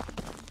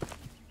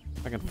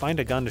 If I can find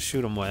a gun to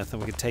shoot him with,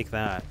 and we could take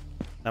that.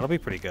 That'll be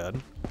pretty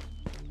good.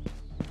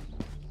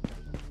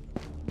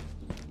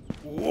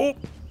 Whoop.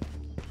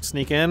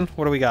 Sneak in.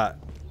 What do we got?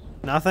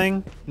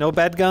 Nothing? No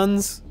bed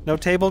guns? No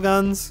table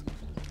guns?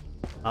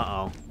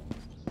 Uh-oh.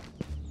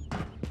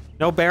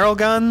 No barrel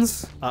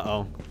guns?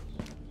 Uh-oh.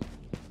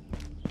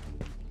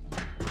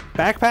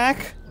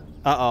 Backpack?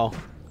 Uh-oh.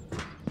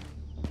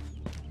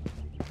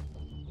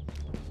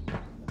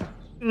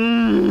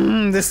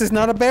 This is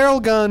not a barrel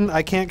gun.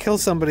 I can't kill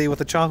somebody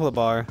with a chocolate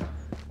bar.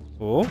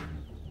 Oh.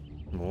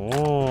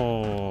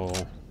 Oh.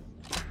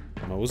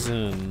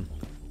 Mosin.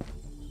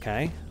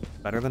 Okay.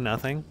 Better than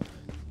nothing.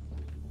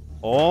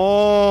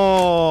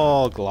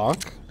 Oh,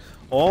 Glock.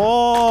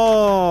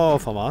 Oh,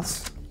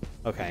 FAMAS.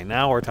 Okay,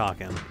 now we're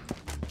talking.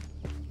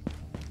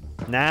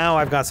 Now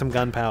I've got some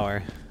gun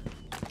power.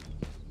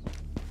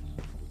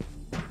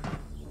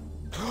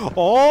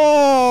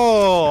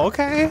 Oh,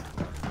 okay.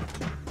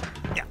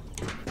 Yeah.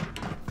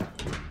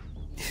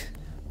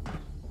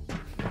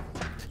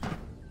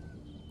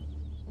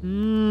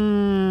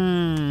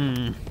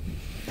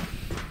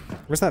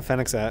 Where's that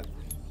Phoenix at?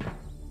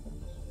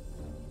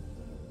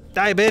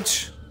 Die,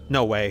 bitch!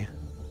 No way.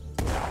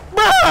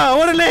 Ah,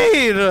 what a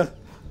nade!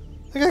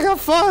 Like I got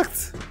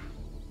fucked!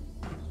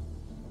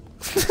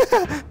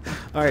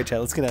 Alright, chat,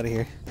 let's get out of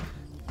here.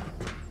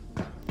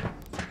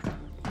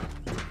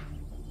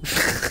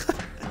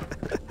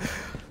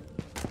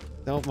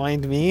 Don't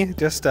mind me,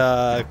 just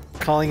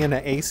calling in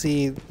an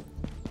AC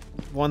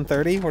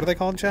 130. What are they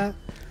called, chat?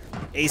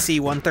 AC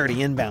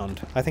 130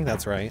 inbound. I think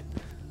that's right.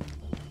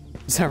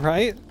 Is that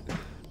right?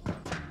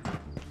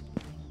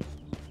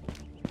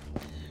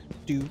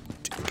 Do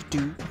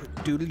do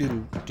do do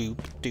do do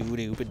do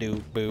do do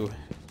boo.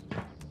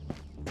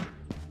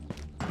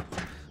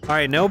 All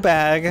right, no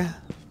bag.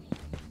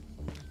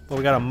 But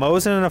we got a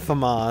Mosin and a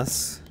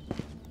FAMAS.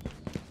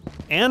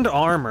 And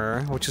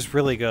armor, which is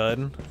really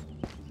good.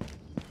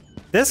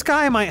 This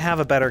guy might have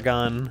a better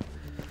gun.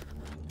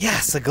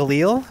 Yes, a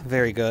Galil.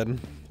 Very good.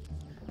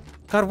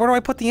 God, where do I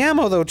put the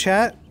ammo though,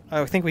 chat?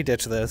 I think we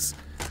ditched this.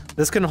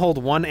 This can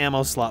hold 1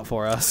 ammo slot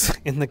for us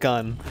in the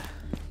gun.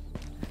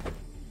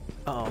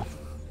 Uh oh.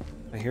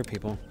 I hear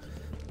people.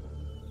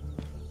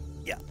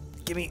 Yeah,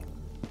 give me...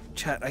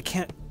 Chat, I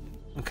can't...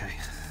 Okay.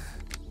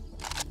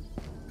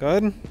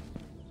 Good.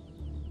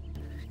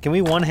 Can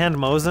we one-hand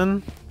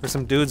Mosin? There's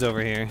some dudes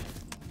over here.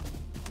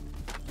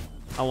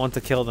 I want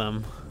to kill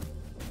them.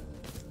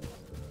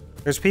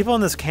 There's people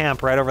in this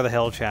camp right over the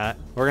hill, chat.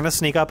 We're gonna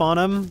sneak up on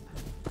them,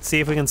 see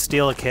if we can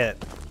steal a kit.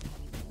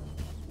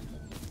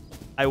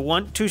 I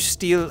want to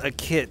steal a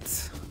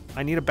kit.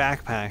 I need a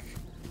backpack.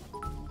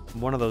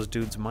 One of those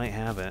dudes might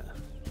have it.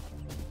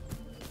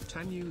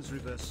 10 use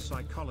reverse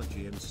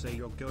psychology and say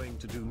you're going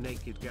to do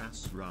naked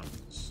gas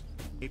runs.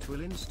 It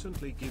will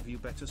instantly give you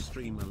better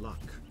streamer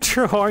luck.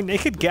 True, our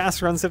naked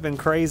gas runs have been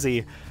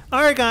crazy.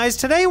 Alright guys,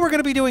 today we're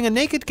gonna be doing a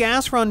naked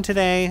gas run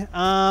today.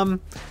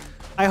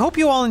 I hope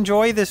you all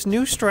enjoy this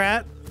new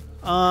strat,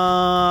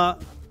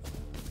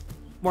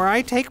 where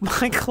I take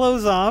my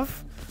clothes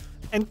off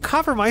and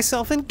cover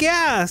myself in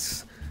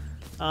gas.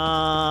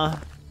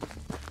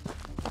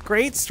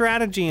 Great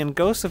strategy in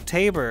Ghosts of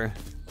Tabor.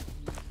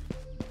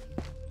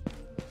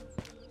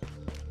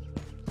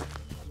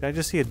 Did I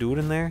just see a dude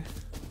in there?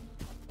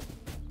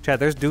 Chad,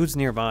 there's dudes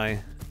nearby.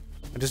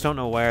 I just don't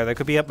know where. They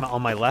could be up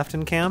on my left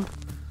in camp,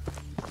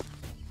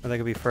 or they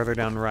could be further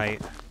down right.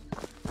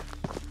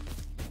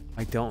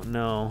 I don't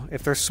know.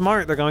 If they're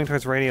smart, they're going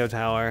towards radio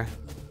tower.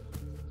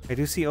 I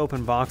do see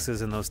open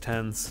boxes in those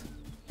tents.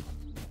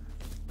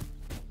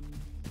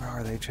 Where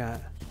are they,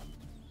 chat?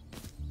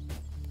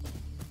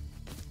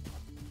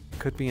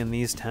 Could be in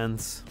these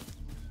tents.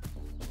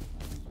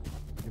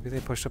 Maybe they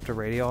pushed up to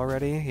radio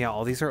already? Yeah,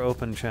 all these are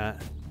open,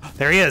 chat.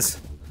 There he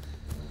is!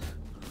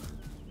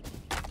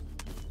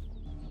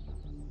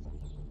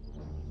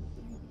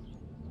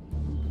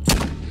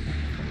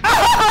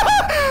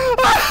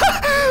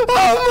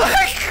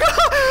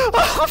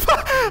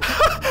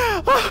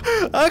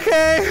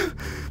 Okay,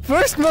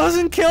 first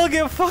Mosin kill,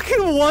 get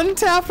fucking one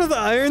tap for the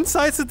iron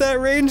sights at that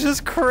range is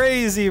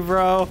crazy,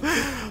 bro.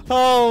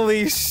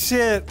 Holy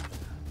shit.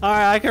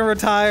 Alright, I can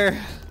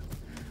retire.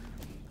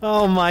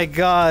 Oh my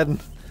god.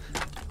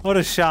 What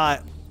a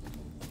shot.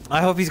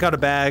 I hope he's got a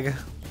bag.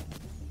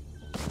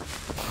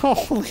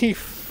 Holy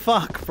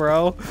fuck,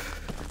 bro.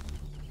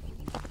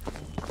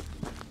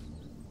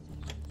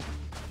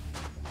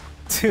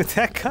 Dude,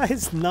 that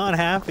guy's not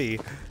happy.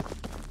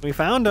 We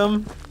found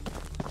him.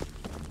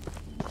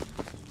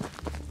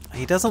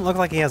 He doesn't look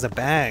like he has a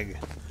bag.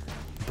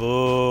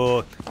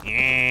 Boo.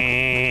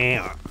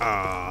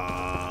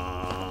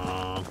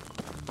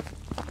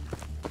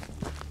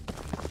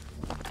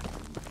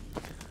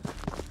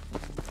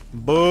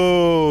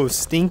 Boo.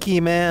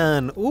 Stinky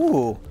man.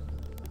 Ooh.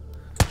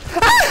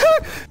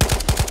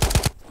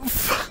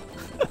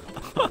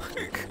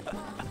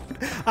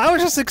 I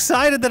was just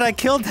excited that I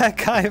killed that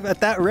guy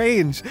at that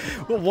range.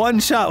 One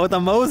shot with a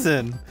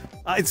Mosin.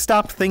 I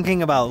stopped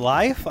thinking about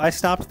life. I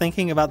stopped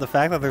thinking about the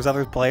fact that there's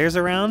other players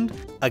around.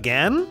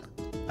 Again?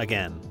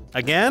 Again.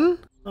 Again?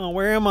 Oh,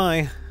 where am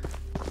I?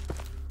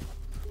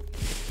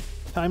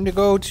 Time to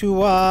go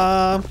to,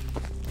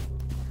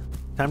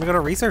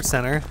 research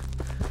center.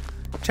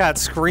 Chat,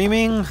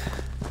 screaming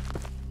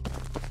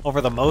over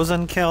the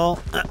Mosin kill.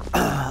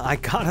 I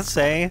gotta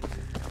say,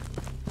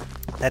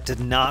 that did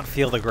not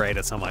feel the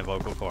greatest on my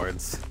vocal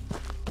cords.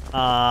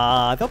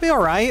 They'll be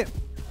alright.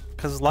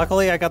 Because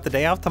luckily I got the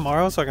day off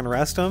tomorrow so I can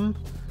rest them.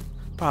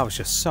 But I was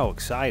just so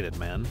excited,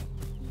 man.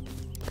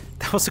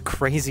 That was a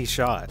crazy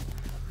shot.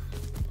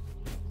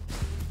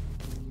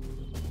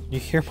 You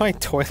hear my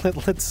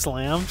toilet lid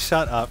slam?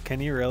 Shut up, can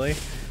you really?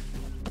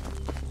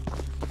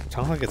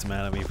 Chocolate gets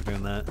mad at me for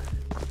doing that.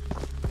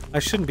 I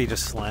shouldn't be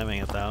just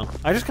slamming it though.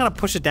 I just kind of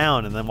push it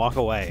down and then walk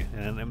away.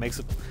 And it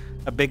makes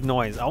a big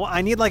noise.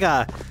 I need like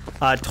a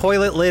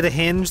toilet lid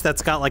hinge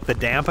that's got like the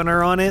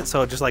dampener on it,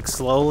 so it just like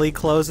slowly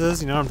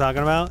closes. You know what I'm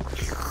talking about?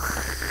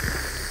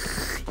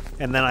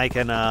 And then I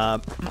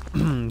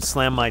can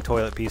slam my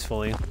toilet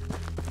peacefully.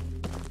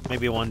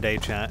 Maybe one day,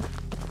 chat.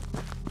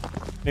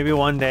 Maybe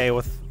one day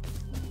with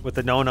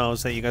the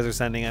no-nos that you guys are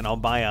sending in, I'll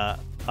buy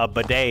a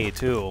bidet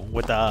too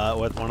with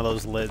one of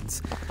those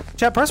lids.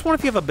 Chat, press 1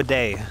 if you have a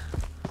bidet.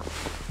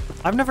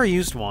 I've never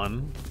used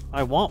one.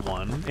 I want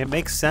one. It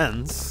makes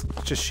sense.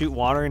 Just shoot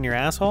water in your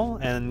asshole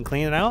and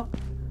clean it out.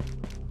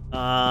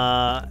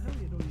 I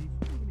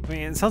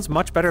mean, it sounds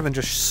much better than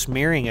just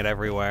smearing it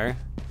everywhere.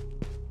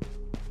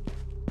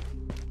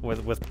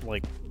 With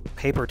like,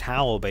 paper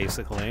towel,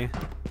 basically.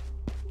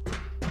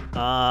 Who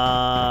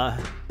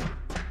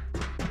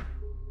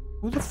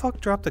the fuck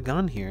dropped a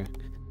gun here?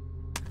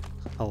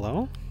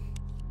 Hello?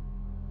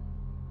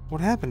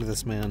 What happened to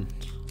this man?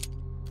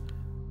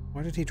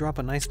 Why did he drop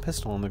a nice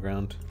pistol on the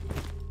ground?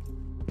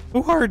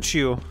 Who hurt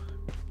you?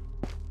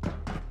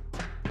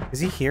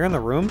 Is he here in the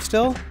room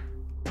still?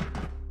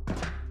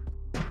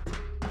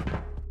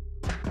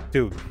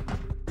 Dude,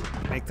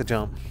 make the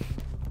jump.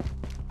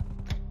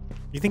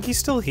 You think he's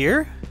still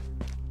here?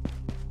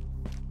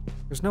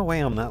 There's no way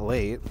I'm that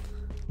late.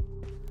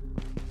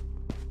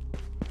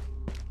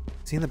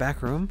 Is he in the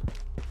back room?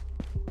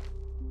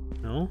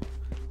 No?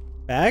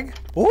 Bag?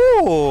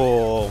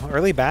 Ooh!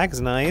 Early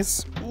bag's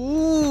nice.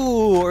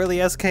 Ooh! Early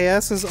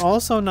SKS is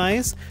also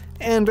nice.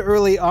 And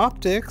early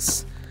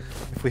optics.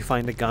 If we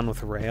find a gun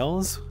with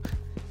rails,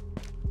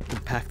 we can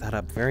pack that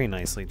up very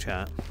nicely,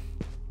 chat.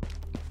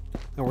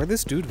 Now, where'd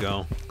this dude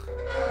go?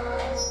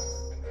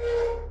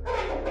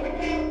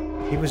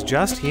 He was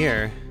just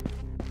here.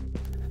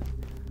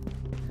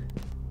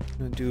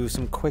 I'm gonna do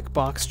some quick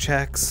box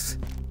checks.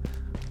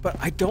 But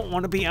I don't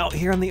want to be out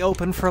here in the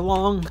open for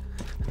long.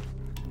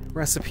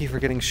 Recipe for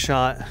getting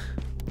shot.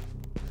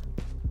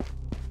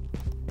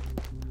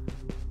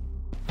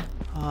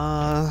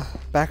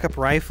 Backup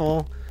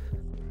rifle.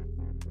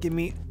 Give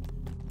me...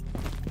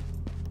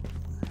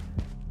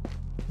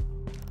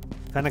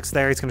 Fennec's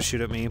there, he's gonna shoot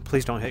at me.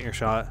 Please don't hit your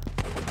shot.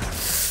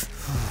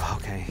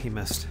 Okay, he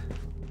missed.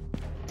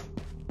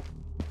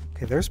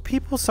 Okay, there's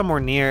people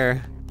somewhere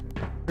near.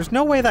 There's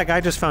no way that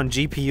guy just found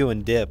GPU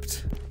and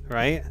dipped,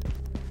 right?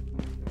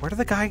 Where did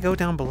the guy go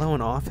down below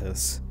in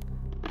office?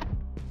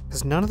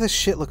 Because none of this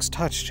shit looks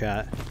touched,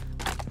 chat.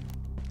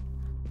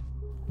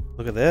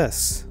 Look at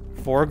this.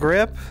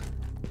 Foregrip.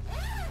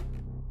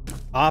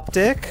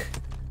 Optic.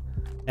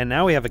 And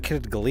now we have a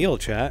kitted Galil,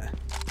 chat.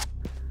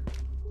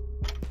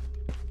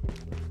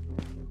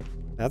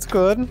 That's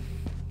good.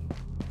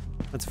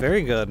 That's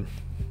very good.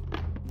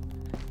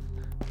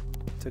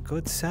 It's a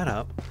good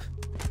setup.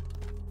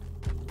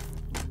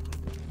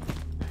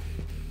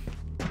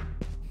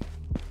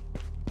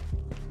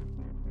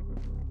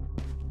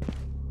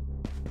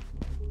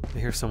 I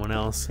hear someone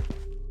else.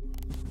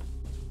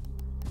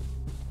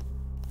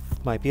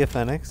 Might be a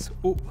Phoenix.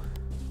 Ooh.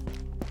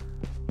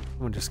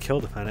 Someone just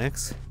killed a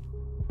Phoenix.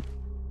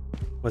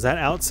 Was that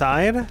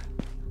outside?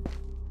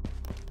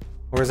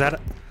 Or is that...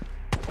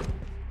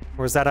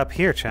 Or is that up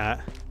here, chat?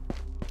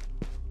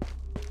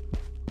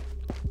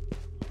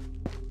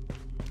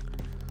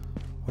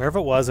 Wherever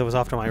it was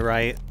off to my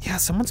right. Yeah,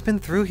 someone's been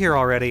through here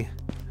already.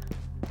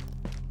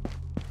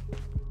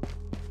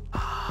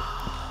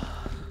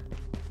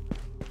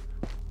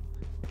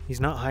 He's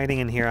not hiding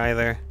in here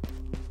either.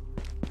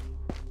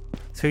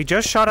 So he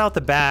just shot out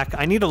the back.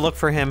 I need to look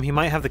for him. He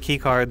might have the key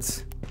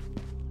cards.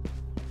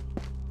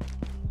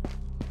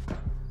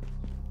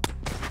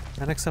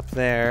 Fennec's up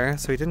there,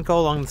 so he didn't go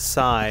along the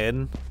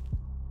side.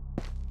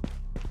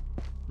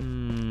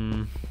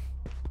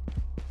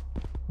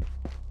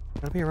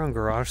 Gotta be around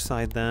garage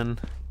side then.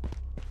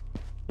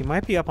 He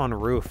might be up on a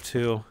roof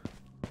too.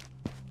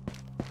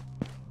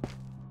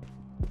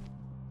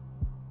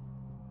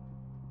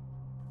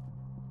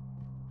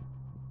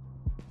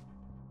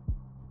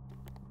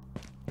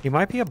 He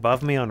might be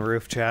above me on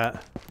roof,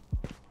 chat.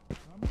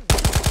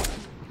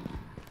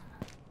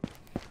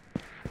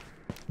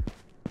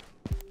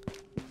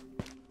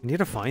 I need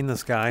to find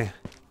this guy.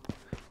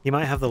 He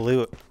might have the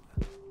loot.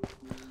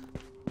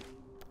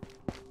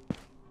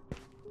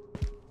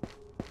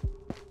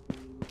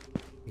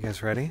 You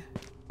guys ready?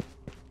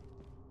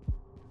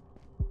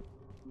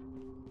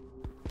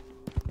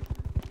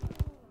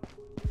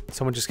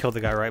 Someone just killed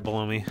the guy right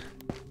below me.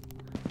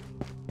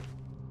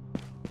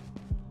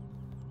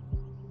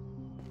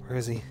 Where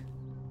is he?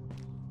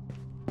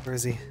 Where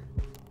is he?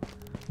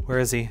 Where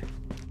is he?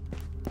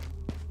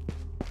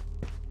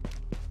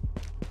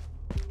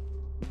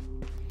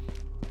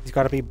 He's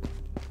gotta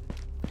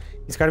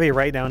be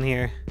right down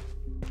here.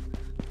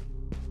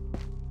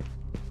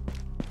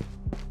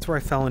 That's where I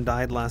fell and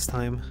died last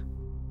time.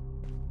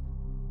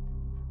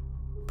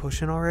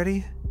 Pushing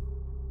already?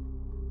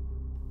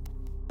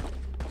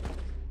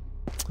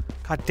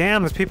 God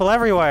damn, there's people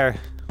everywhere!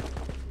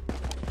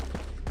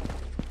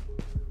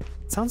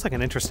 Sounds like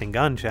an interesting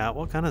gun, chat.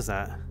 What gun is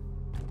that?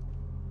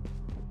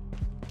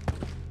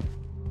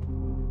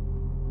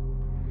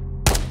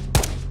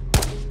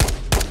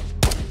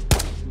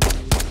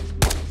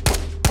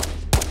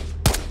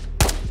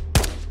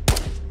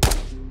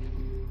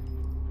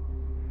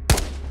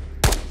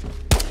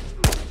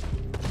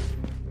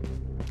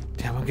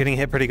 Damn, I'm getting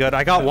hit pretty good.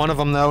 I got one of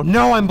them though.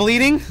 No, I'm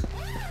bleeding!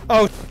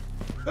 Oh.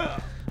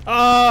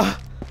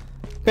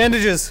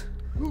 Bandages!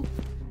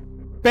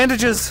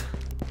 Bandages!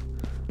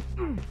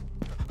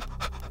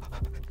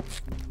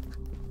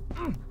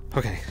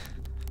 Okay.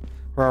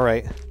 We're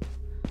alright.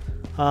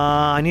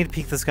 I need to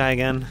peek this guy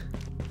again.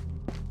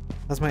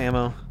 That's my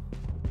ammo.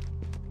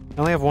 I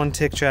only have one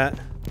tick, chat.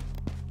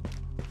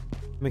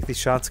 Make these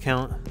shots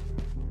count.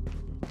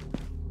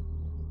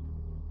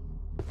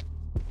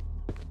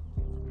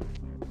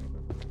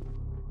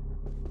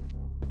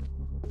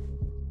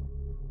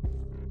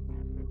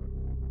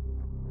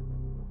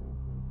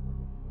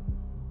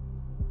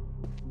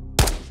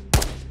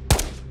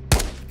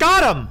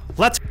 Got him!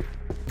 Let's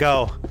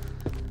go.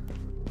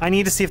 I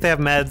need to see if they have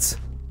meds.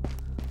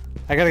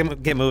 I gotta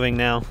get moving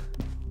now.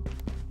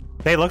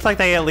 They looked like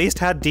they at least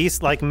had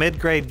decent, like,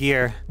 mid-grade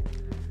gear.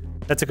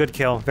 That's a good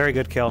kill. Very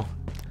good kill.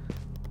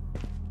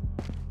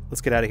 Let's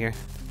get out of here.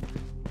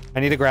 I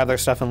need to grab their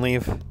stuff and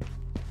leave.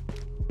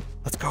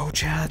 Let's go,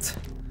 chat.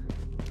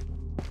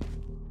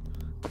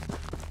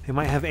 They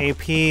might have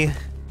AP.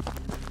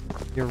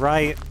 You're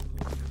right.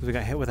 We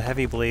got hit with a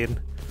heavy bleed.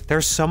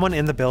 There's someone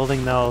in the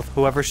building though.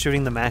 Whoever's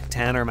shooting the Mac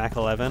 10 or Mac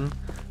 11.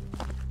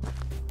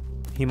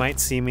 He might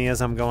see me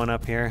as I'm going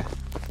up here.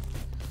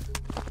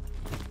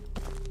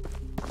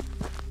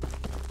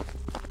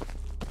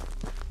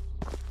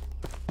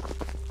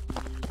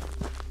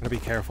 Gotta be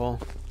careful.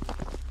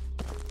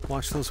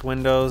 Watch those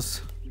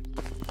windows.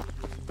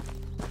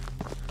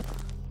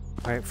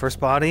 Alright, first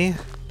body.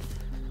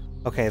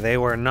 Okay, they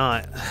were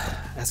not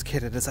as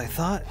kitted as I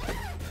thought.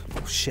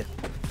 Oh shit.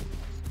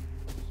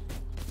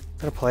 Is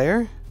that a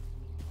player?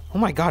 Oh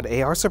my god,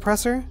 AR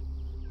suppressor?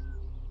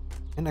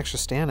 An extra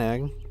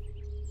Stanag.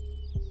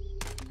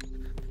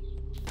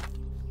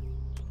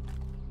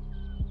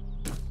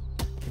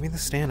 Give me the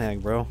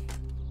Stanag, bro.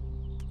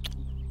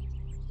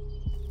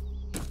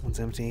 One's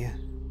empty.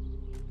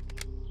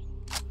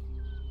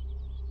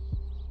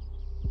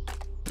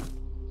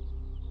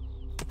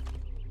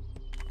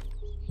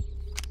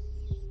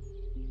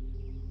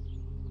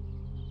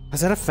 Is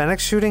that a Fennec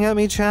shooting at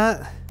me,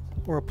 chat?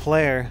 Or a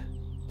player?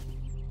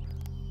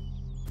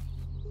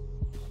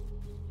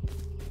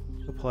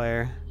 A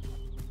player.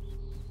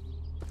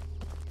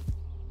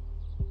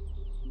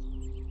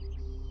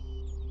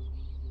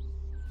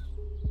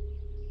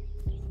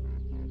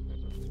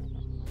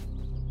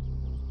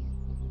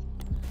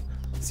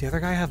 Does the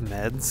other guy have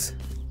meds?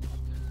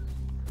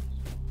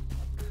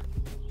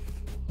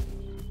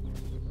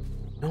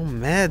 No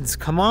meds.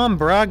 Come on,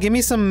 bruh. Give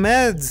me some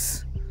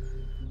meds.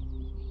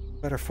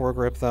 Better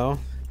foregrip, though.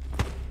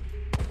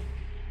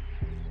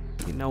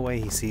 No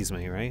way he sees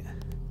me, right?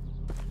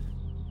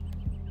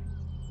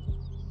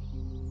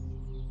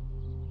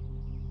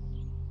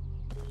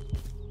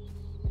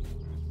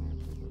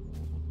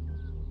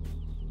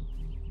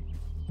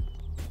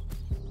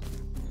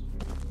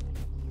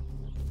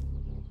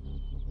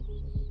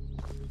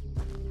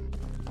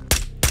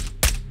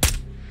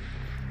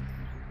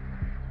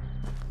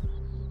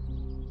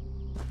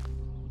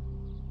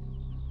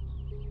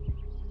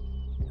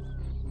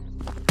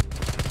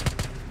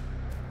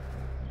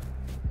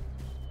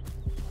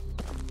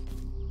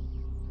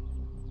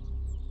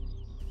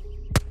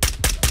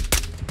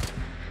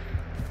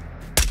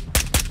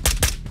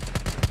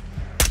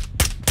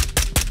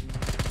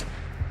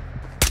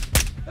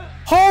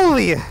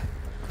 Holy!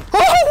 Oh,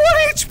 1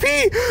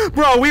 HP!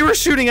 Bro, we were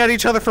shooting at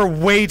each other for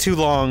way too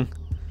long.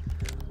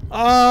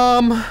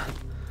 Bruh.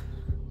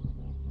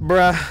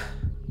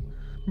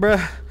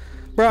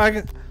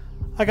 I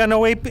got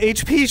no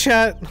HP,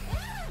 chat.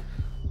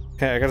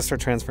 Okay, I gotta start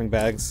transferring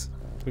bags.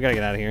 We gotta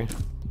get out of here.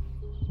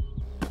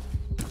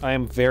 I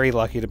am very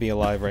lucky to be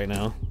alive right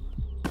now.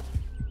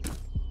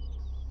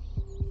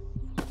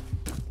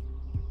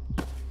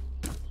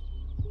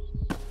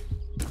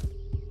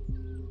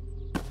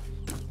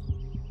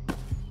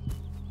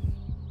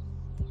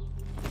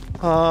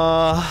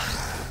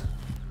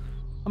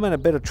 I'm in a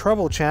bit of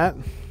trouble, chat.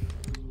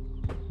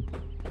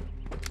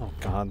 Oh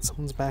god,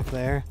 someone's back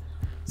there.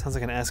 Sounds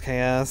like an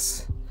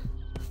SKS.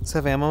 Does it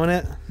have ammo in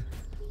it?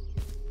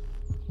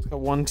 It's got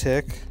 1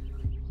 tick.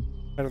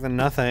 Better than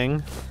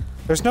nothing.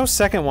 There's no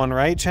second one,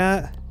 right,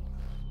 chat?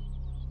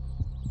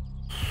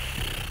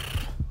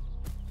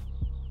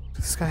 Does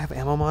this guy have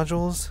ammo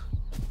modules?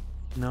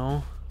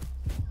 No.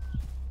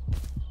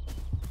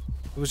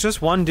 It was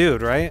just one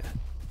dude, right?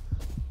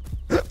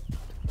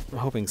 I'm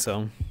hoping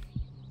so.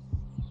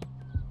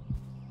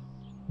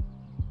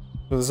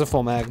 Oh, this is a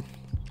full mag.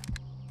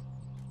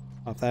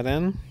 Pop that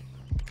in.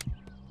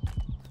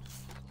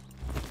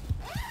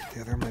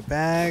 The other in my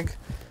bag.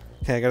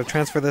 Okay, I gotta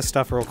transfer this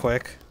stuff real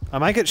quick. I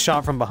might get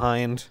shot from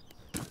behind.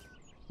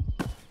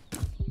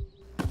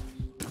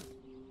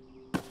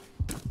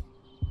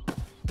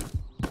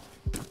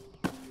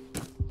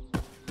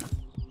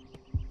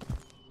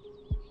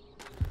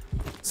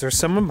 Is there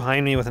someone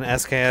behind me with an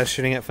SKS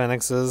shooting at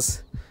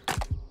Phoenixes?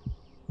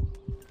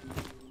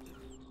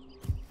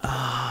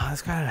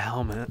 This guy had a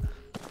helmet.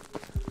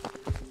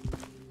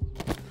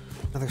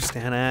 Another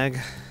Stanag.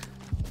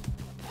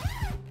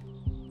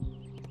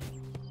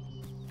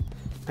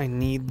 I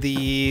need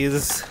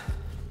these.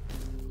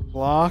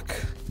 Block.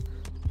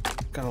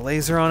 Got a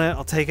laser on it.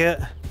 I'll take it.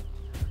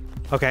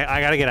 Okay,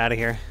 I gotta get out of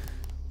here.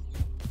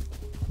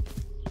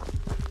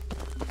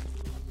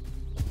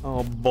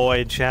 Oh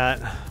boy, chat.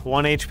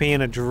 1 HP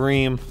in a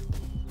dream.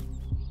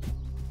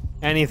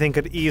 Anything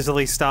could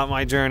easily stop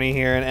my journey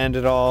here and end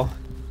it all.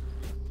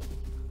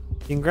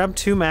 You can grab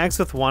 2 mags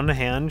with 1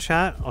 hand,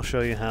 chat. I'll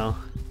show you how.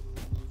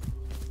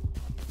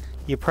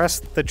 You press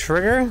the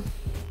trigger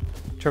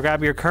to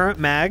grab your current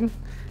mag,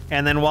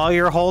 and then while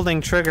you're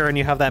holding trigger and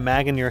you have that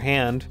mag in your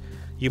hand,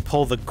 you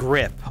pull the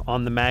grip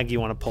on the mag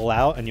you want to pull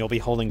out, and you'll be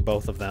holding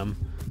both of them.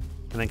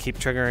 And then keep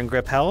trigger and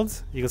grip held.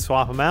 You can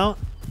swap them out.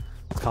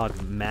 It's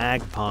called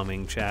mag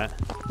palming, chat.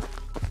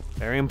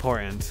 Very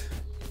important.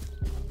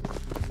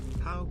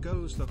 How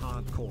goes the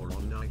hardcore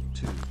on night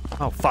 2?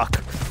 Oh,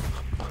 fuck.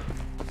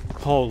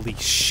 Holy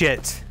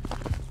shit.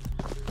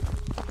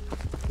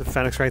 The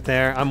Fennec right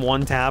there. I'm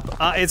 1 tap.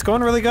 It's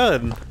going really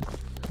good.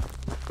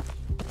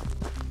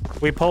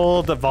 We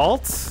pulled the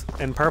vault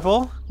in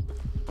purple.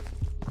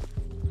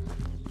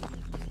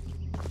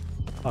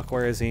 Fuck,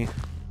 where is he?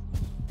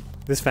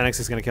 This Phoenix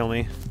is gonna kill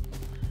me.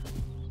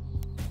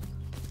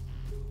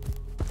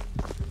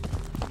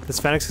 This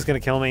Phoenix is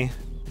gonna kill me.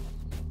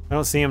 I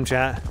don't see him,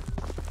 chat.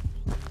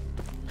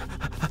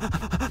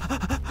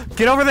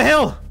 Get over the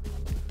hill!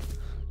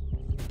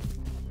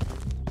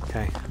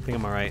 Okay, I think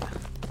I'm alright.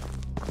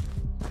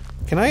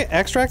 Can I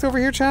extract over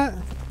here, chat?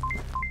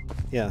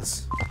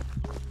 Yes.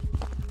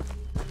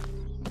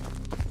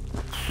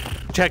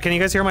 Chat, can you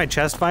guys hear my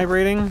chest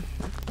vibrating?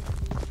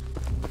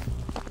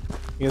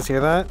 You guys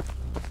hear that?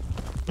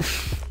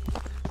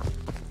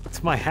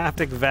 It's my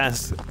haptic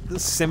vest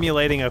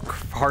simulating a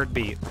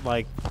heartbeat.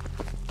 Like,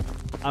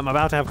 I'm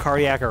about to have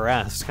cardiac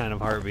arrest kind of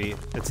heartbeat.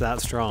 It's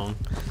that strong.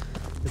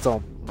 It's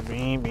all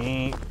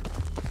me.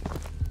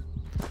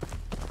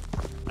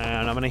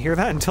 And I'm gonna hear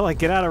that until I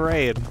get out of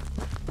raid.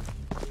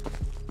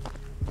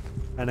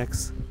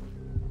 Phoenix.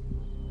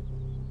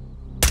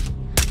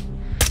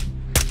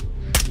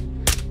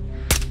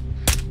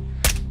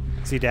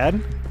 Is he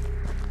dead?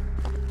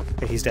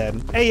 Okay, he's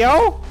dead. Hey,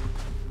 yo!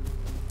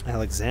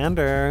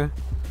 Alexander.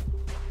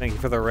 Thank you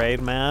for the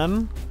raid,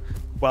 man.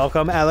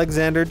 Welcome,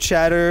 Alexander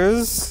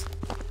Chatters.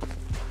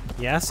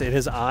 Yes, it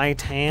is I,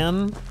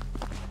 Tan.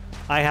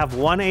 I have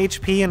 1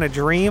 HP in a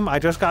dream. I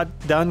just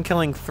got done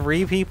killing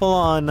 3 people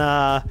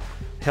on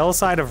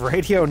Hillside of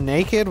Radio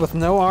naked with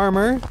no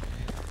armor.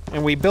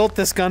 And we built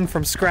this gun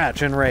from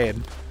scratch in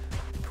raid.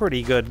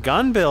 Pretty good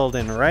gun build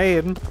in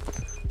raid.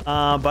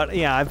 But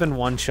yeah, I've been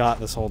one shot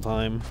this whole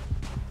time.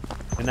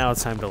 And now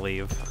it's time to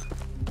leave.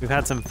 We've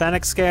had some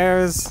Fennec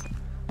scares,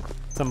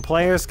 some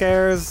player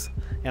scares,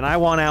 and I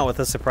want out with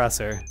a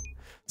suppressor.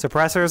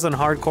 Suppressors in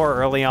hardcore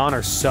early on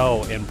are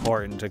so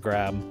important to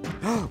grab.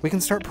 We can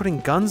start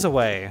putting guns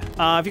away.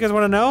 If you guys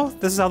want to know,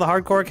 this is how the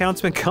hardcore account's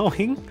been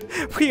going.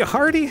 We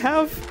already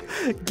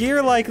have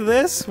gear like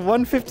this,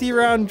 150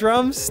 round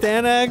drums,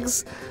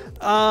 Stanags.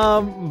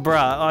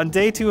 Bruh, on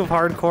day 2 of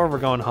hardcore, we're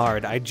going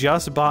hard. I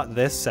just bought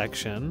this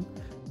section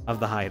of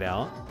the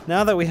hideout.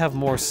 Now that we have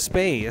more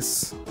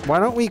space, why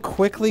don't we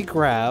quickly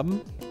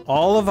grab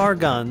all of our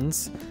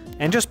guns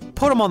and just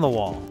put them on the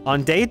wall.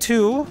 On day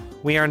 2,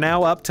 we are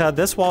now up to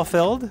this wall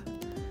filled.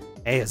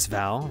 AS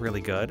Val, really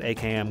good.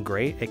 AKM,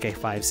 great.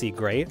 AK5C,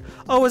 great.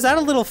 Oh, is that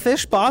a little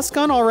fish boss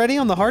gun already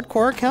on the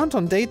hardcore account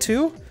on day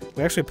 2?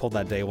 We actually pulled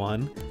that day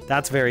 1.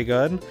 That's very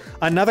good.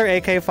 Another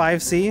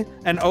AK5C,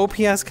 an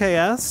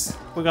OPSKS.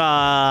 We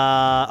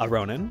got a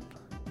Ronin.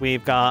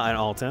 We've got an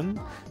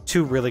Alton.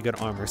 2 really good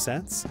armor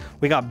sets.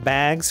 We got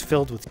bags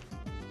filled with...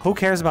 Who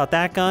cares about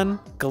that gun?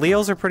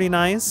 Galils are pretty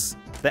nice.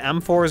 The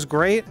M4 is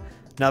great.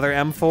 Another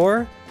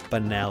M4.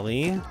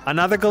 Benelli.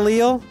 Another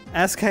Galil.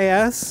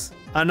 SKS.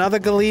 Another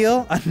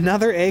Galil.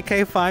 Another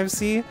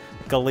AK5C.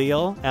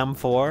 Galil.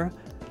 M4.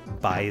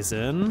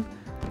 Bison.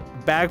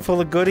 Bag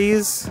full of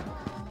goodies.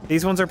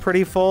 These ones are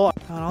pretty full.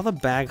 God, all the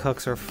bag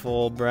hooks are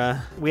full,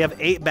 bruh. We have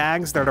 8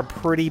 bags that are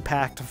pretty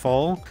packed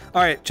full.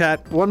 All right,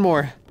 chat, one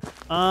more.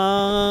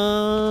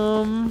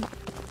 Oh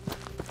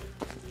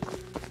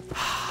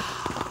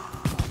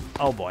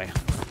boy.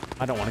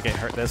 I don't want to get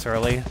hurt this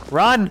early.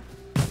 Run!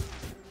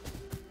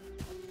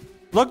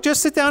 Look,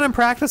 just sit down and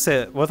practice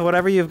it with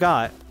whatever you've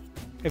got.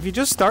 If you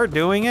just start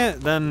doing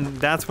it, then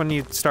that's when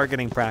you start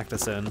getting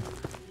practice in.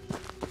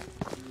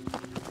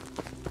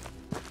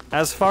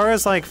 As far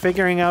as like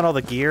figuring out all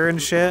the gear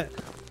and shit.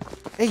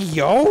 Hey,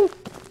 yo!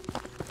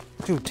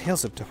 Dude,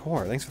 Tales of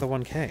Tabor, thanks for the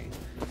 1K.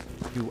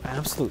 You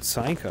absolute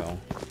psycho.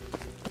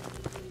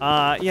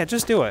 Yeah,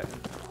 just do it.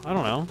 I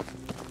don't know.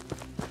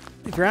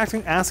 If you're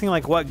asking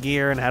like what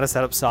gear and how to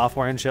set up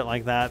software and shit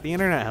like that, the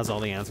internet has all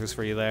the answers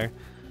for you there.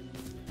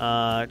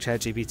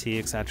 ChatGPT,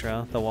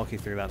 etc. They'll walk you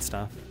through that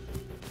stuff.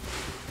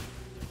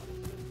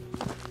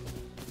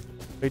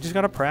 You just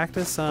gotta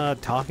practice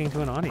talking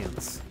to an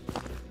audience.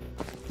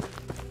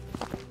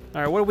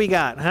 All right, what do we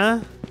got,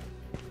 huh?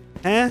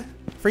 Huh?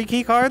 Free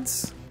key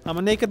cards? I'm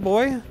a naked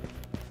boy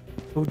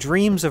who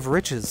dreams of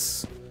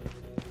riches.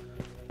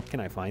 Can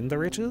I find the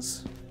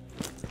riches?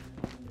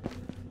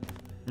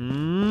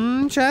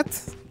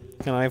 Chat?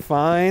 Can I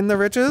find the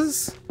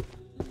riches?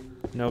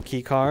 No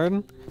key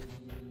card.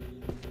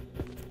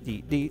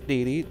 There's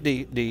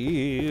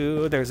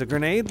a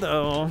grenade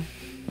though.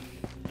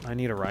 I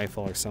need a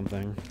rifle or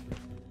something.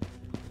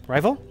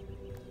 Rifle?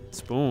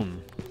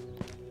 Spoon.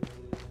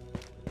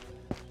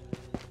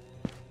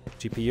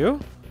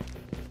 GPU?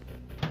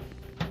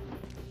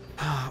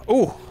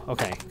 Ooh,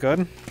 okay,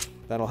 good.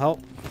 That'll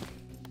help.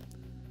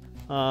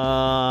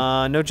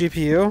 No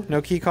GPU, no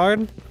key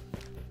card.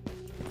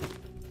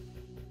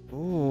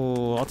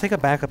 Ooh, I'll take a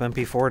backup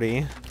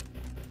MP40.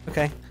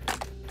 Okay.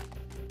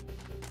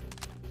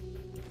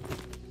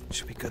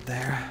 Should be good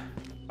there.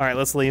 All right,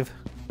 let's leave.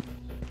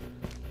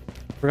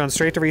 We're going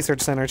straight to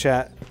Research Center,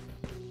 chat.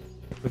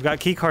 We've got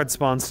keycard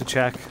spawns to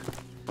check.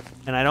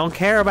 And I don't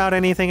care about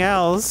anything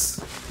else,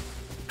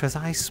 because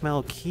I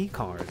smell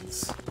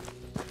keycards.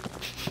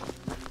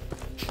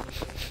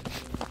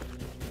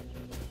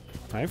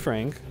 Hi,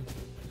 Frank.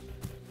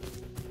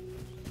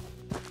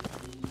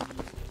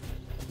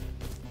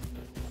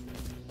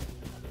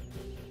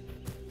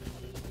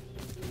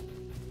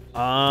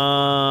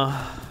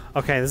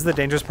 Okay, this is the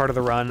dangerous part of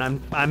the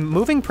run. I'm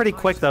moving pretty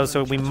quick though,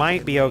 so we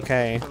might be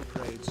okay.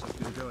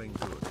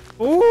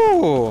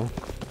 Ooh!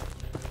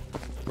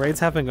 Raids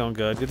have been going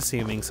good. Good to see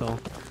you, Minxel.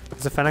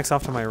 There's a Fenix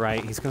off to my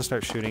right. He's gonna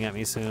start shooting at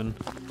me soon.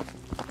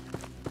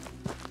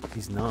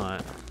 He's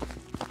not.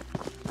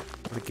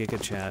 What a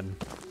Giga Chad.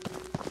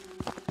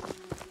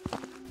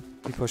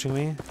 He pushing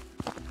me?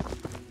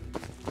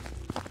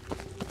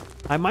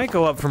 I might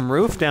go up from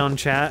roof down,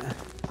 chat.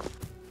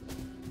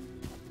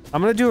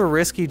 I'm gonna do a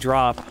risky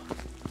drop.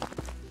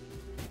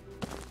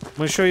 I'm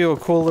gonna show you a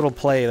cool little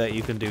play that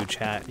you can do,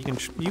 chat.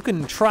 You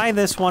can try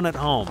this one at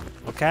home,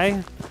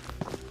 okay?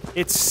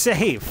 It's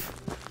safe.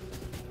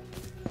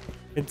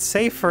 It's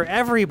safe for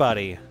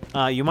everybody.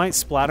 You might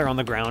splatter on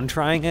the ground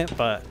trying it,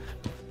 but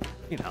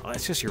you know,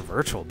 that's just your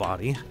virtual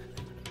body.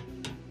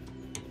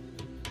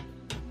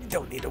 You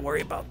don't need to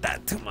worry about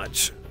that too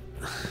much.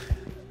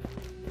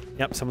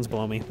 Yep, someone's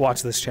below me.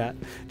 Watch this, chat.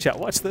 Chat,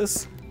 watch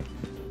this.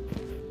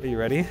 Are you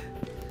ready?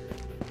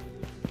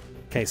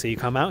 Okay, so you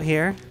come out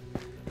here.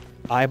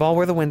 Eyeball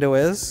where the window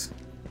is.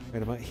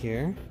 Right about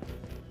here.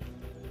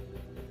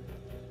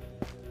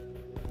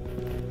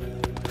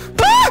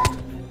 Ah!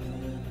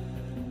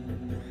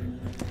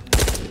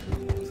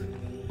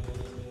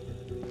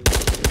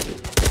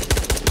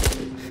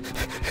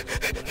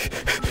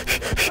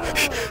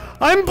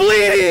 I'm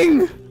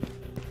bleeding!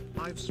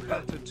 I've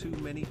splattered too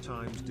many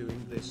times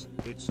doing this.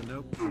 It's a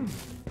no.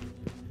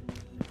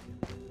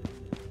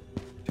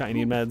 Chat, I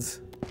need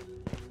meds.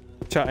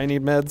 Chat, I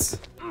need meds.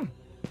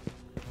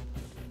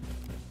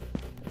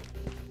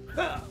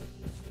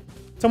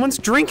 Someone's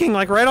drinking,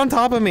 like, right on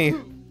top of me.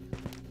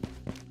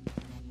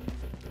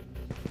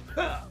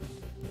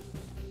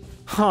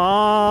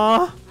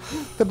 Aww.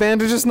 The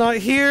bandage is not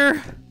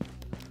here.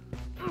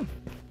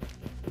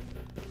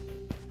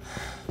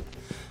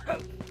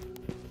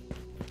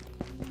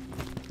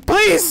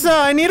 Please,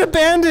 I need a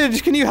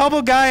bandage. Can you help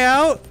a guy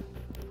out?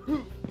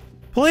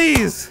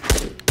 Please.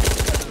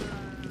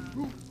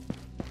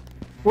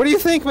 What do you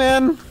think,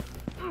 man?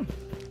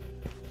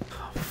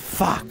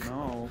 Fuck.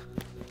 No.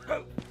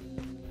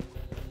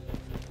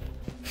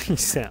 He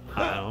said,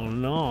 I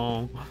don't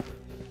know.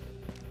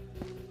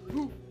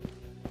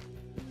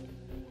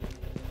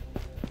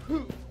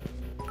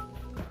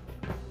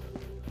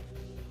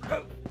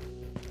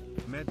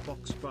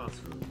 Medbox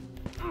bathroom.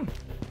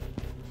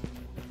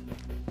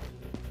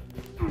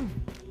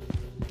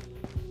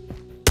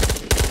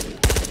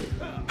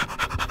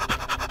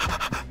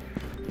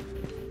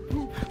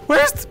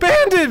 Where's the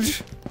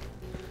bandage?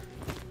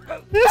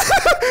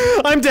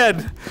 I'm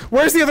dead.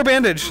 Where's the other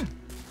bandage?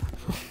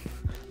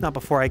 Not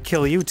before I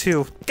kill you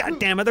too. God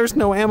damn it, there's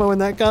no ammo in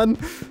that gun.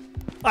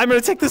 I'm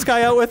gonna take this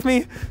guy out with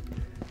me.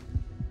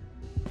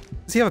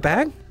 Does he have a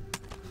bag?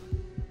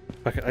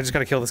 Okay, I just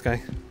gotta kill this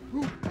guy.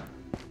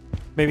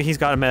 Maybe he's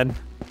got a med.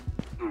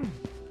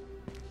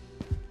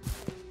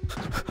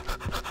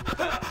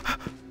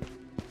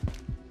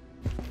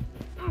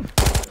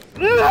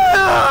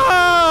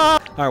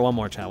 Alright, one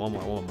more, chat. One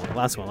more.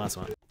 Last one.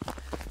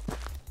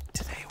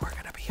 Today we're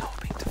gonna be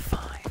hoping to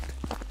find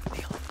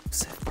the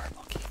elusive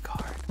purple key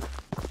card.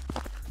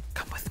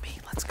 Come with me,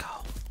 let's go.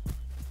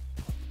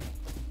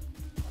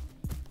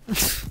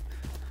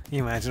 Can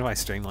you imagine if I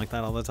stream like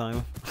that all the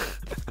time?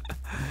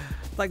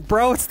 Like,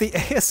 bro, it's the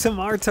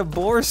ASMR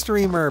Tabor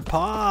streamer,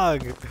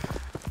 Pog.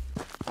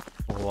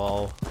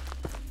 Whoa.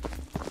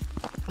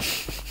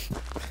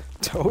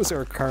 Toes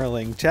are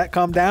curling. Chat,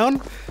 calm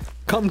down.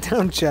 Calm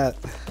down, chat.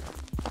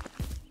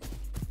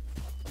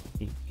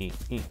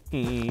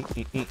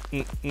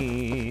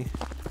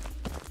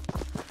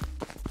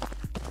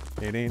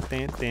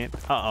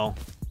 Uh-oh.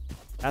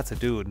 That's a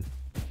dude.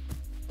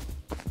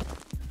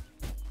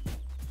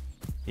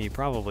 He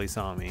probably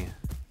saw me.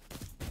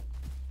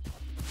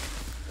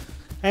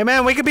 Hey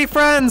man, we could be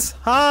friends!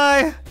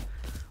 Hi!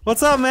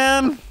 What's up,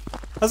 man?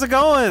 How's it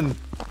going?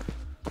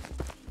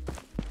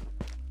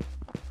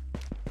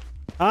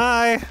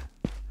 Hi!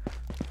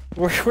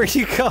 Where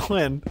you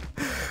going?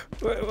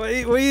 What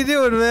are you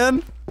doing,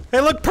 man? Hey,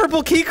 look,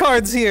 purple key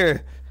cards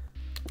here!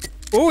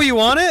 Oh, you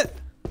want it?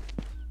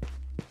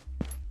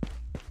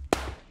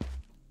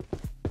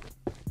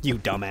 You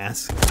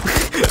dumbass.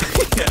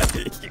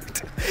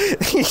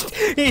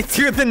 He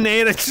threw the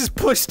nade and just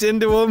pushed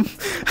into him.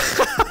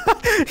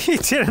 He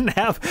didn't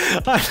have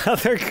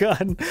another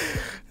gun.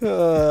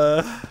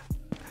 Well,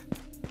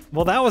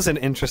 that was an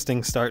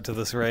interesting start to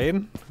this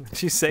raid.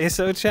 Did you say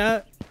so,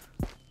 chat?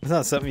 It's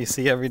not something you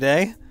see every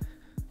day.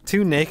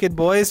 Two naked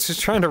boys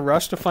just trying to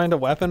rush to find a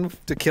weapon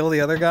to kill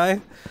the other guy.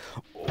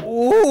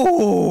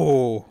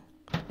 Ooh!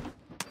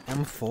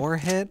 M4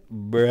 hit?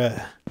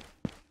 Bruh.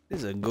 This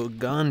is a good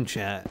gun,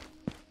 chat.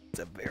 It's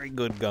a very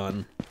good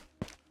gun.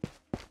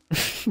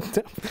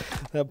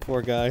 That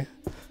poor guy.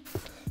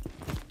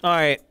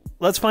 Alright,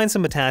 let's find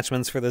some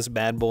attachments for this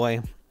bad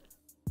boy.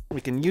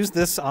 We can use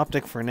this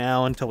optic for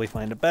now until we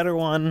find a better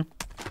one.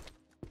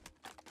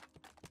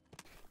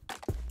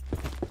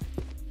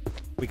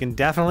 We can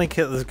definitely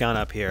kit this gun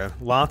up here.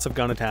 Lots of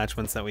gun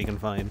attachments that we can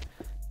find.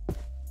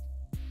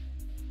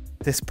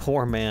 This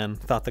poor man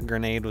thought the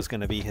grenade was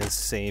gonna be his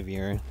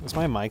savior. Is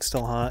my mic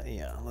still hot?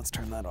 Yeah, let's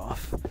turn that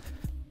off.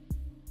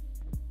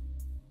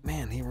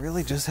 Man, he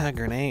really just had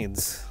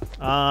grenades.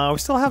 We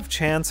still have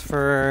chance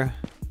for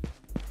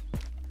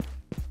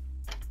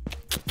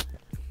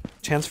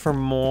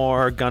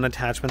more gun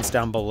attachments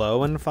down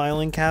below in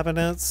filing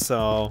cabinets,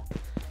 so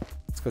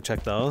let's go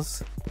check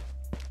those.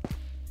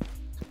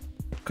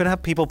 Could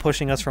have people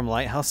pushing us from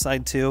lighthouse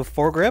side too.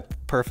 Foregrip,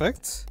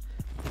 perfect.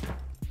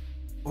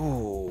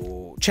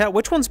 Ooh, chat,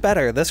 which one's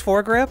better, this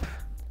foregrip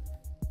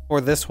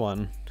or this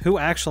one? Who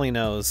actually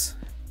knows?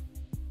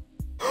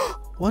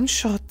 One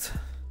shot.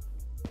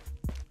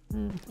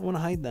 I want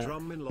to hide that.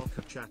 Drum in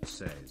locker chat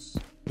says.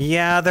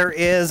 Yeah, there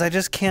is. I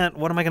just can't.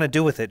 What am I gonna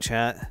do with it,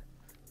 chat?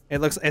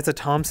 It's a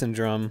Thompson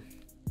drum.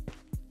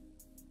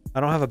 I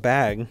don't have a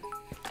bag.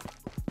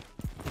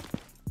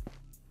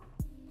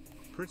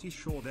 Pretty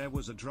sure there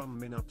was a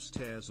drum in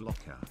upstairs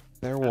locker.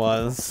 There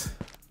was.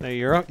 No,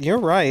 you're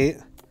right.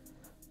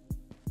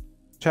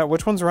 Chat,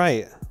 which one's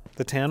right?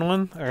 The tan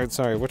one? Or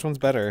sorry, which one's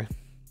better?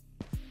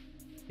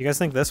 You guys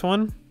think this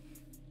one?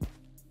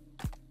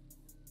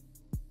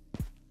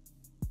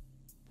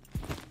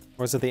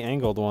 Or is it the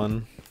angled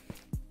one?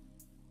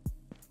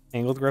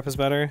 Angled grip is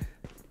better?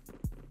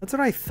 That's what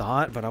I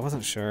thought, but I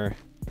wasn't sure.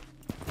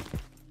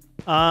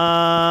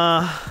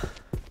 I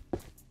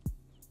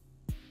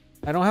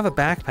don't have a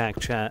backpack,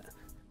 chat.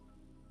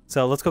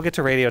 So let's go get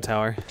to radio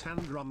tower. Tan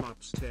drum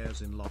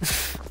upstairs in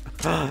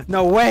locker.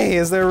 No way,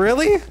 is there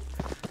really?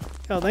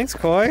 Oh, thanks,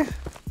 Koi.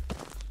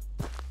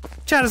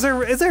 Chat, is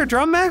there a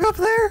drum mag up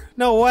there?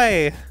 No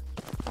way.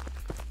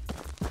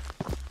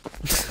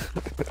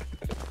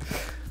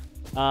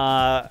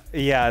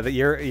 Yeah,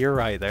 you're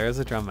right. There is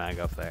a drum mag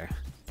up there.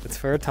 It's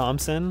for a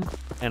Thompson,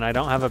 and I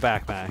don't have a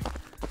backpack,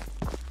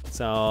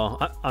 so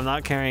I'm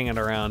not carrying it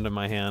around in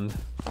my hand.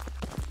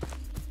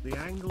 The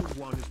angled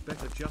one is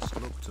better.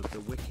 Just looked at the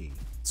wiki.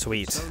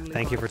 Sweet.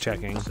 Thank you for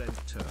checking.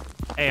 2% turn.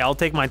 Hey, I'll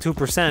take my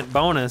 2%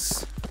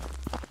 bonus.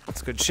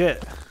 That's good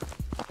shit.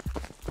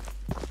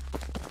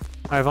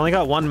 I've only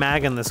got one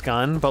mag in this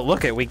gun, but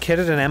look it, we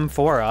kitted an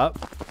M4 up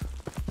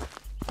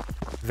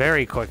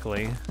very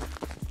quickly.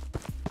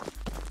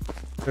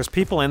 There's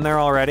people in there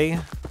already.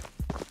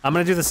 I'm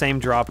gonna do the same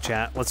drop,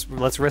 chat.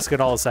 Let's risk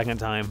it all a second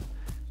time.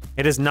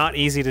 It is not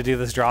easy to do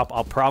this drop.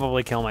 I'll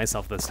probably kill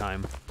myself this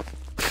time.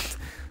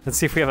 Let's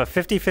see if we have a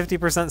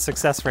 50%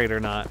 success rate or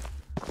not.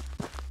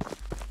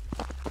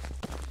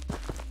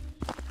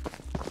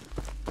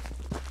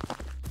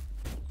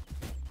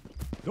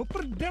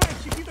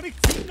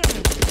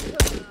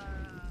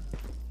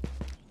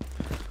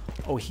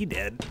 Oh, he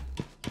did.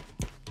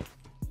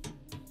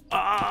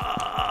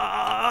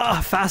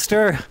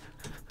 Faster!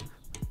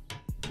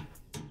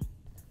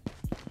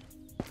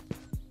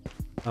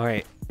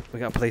 Alright, we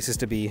got places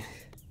to be.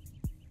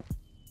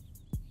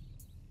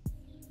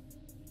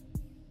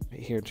 Right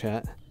here,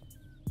 chat.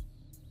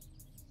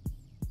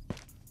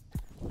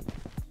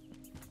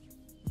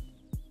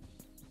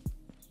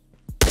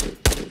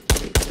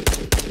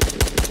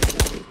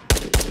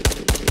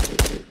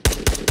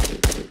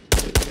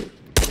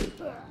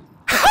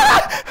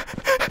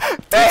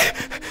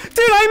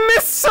 Dude, I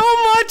missed so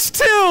much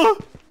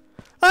too!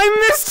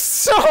 I missed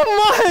so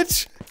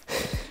much!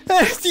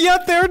 And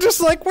yet they're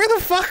just like, where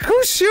the fuck?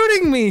 Who's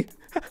shooting me?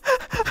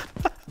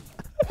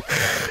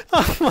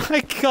 Oh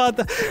my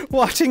god,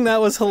 watching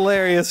that was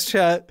hilarious,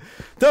 chat.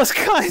 Those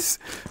guys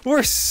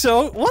were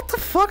so... What the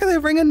fuck are they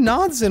bringing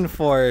nods in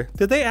for?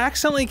 Did they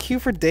accidentally queue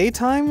for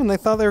daytime when they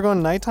thought they were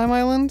going nighttime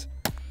island?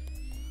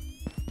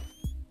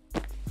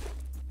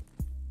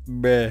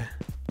 Bleh.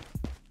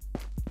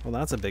 Well,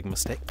 that's a big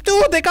mistake.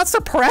 Dude, they got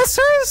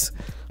suppressors?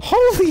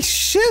 Holy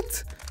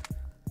shit!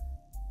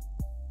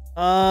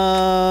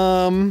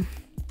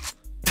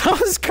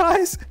 Those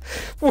guys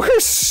were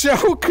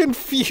so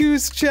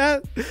confused,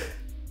 chat.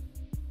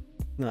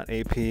 Not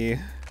AP.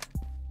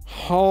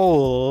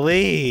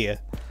 Holy.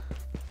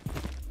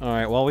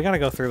 Alright, well, we gotta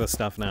go through this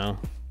stuff now.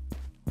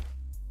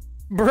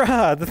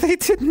 Bruh, they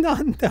did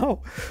not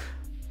know.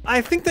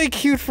 I think they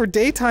queued for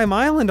Daytime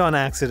Island on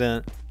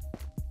accident.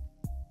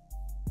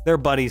 Their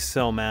buddy's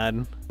so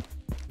mad.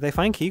 Did they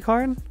find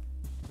keycard?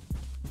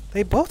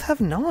 They both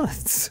have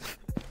nods.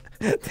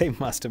 They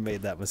must have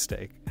made that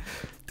mistake.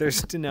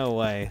 There's no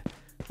way.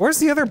 Where's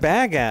the other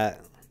bag at?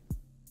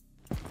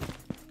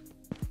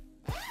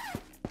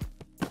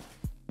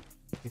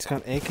 He's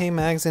got AK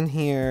mags in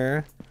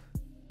here.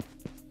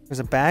 There's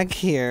a bag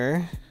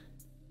here.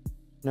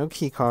 No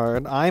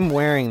keycard. I'm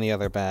wearing the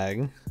other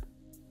bag.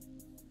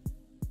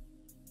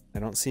 I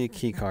don't see a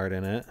keycard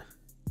in it.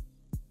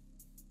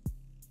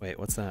 Wait,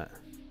 what's that?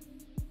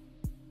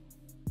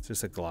 It's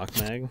just a Glock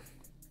mag.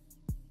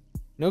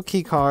 No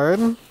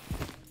keycard.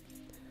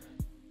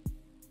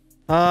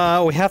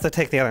 We have to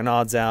take the other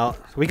nods out.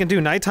 We can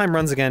do nighttime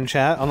runs again,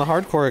 chat, on the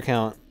hardcore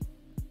account,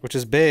 which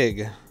is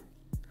big.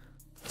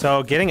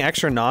 So getting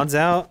extra nods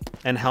out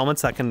and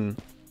helmets that can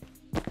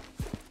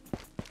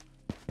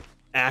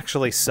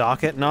actually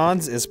socket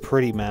nods is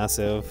pretty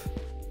massive.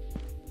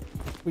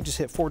 We just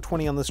hit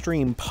 420 on the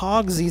stream.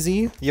 Pog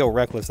ZZ. Yo,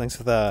 Reckless, thanks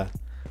for the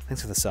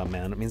sub,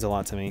 man. It means a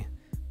lot to me.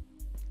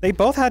 They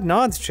both had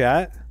nods,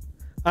 chat.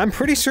 I'm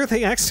pretty sure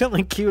they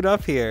accidentally queued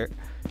up here.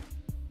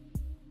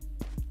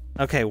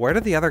 Okay, where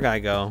did the other guy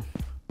go?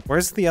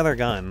 Where's the other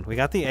gun? We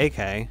got the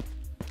AK.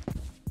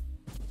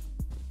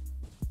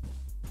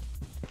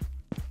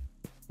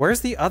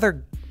 Where's the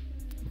other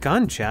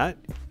gun, chat?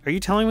 Are you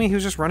telling me he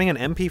was just running an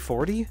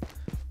MP40?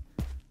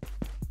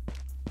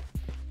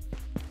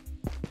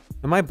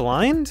 Am I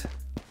blind?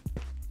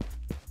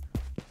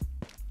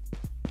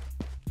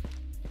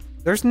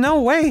 There's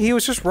no way he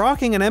was just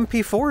rocking an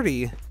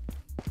MP40.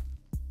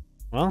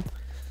 Well,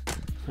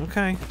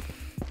 okay.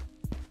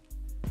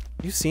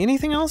 You see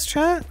anything else,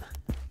 chat?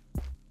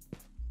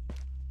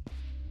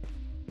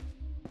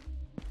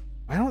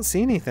 I don't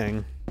see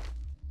anything.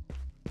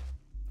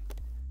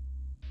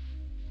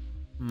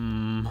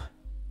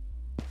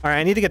 Alright,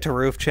 I need to get to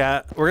roof,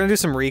 chat. We're gonna do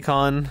some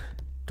recon.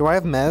 Do I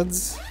have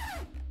meds?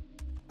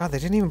 God, they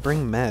didn't even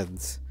bring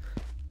meds.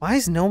 Why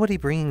is nobody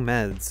bringing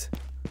meds?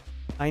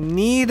 I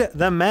need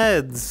the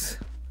meds.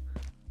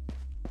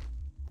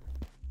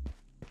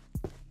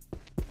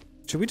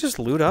 Should we just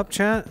loot up,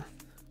 chat?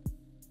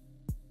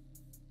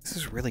 This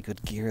is really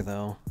good gear,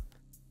 though.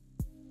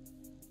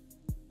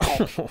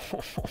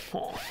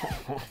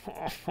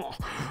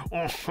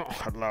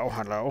 Hello,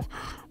 hello.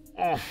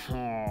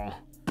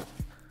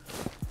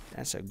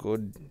 That's a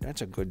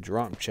good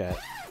drop, chat.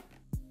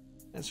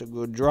 That's a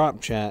good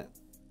drop, chat.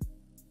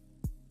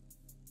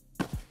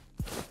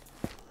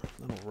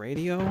 Little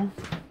radio.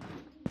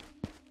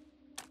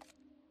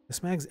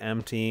 This mag's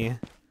empty.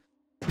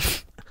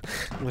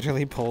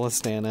 Literally pull a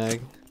stan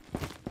egg.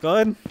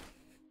 Good.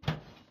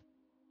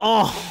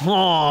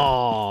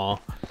 Oh,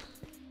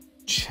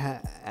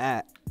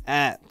 chat.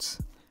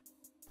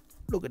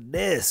 Look at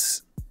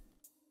this.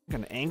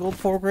 Got an angled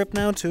foregrip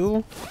now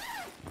too.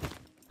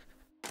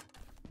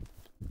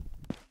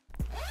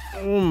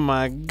 Oh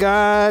my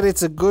god,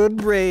 it's a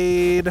good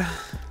raid.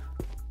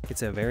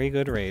 It's a very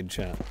good raid,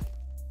 chat.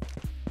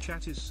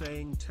 Chat is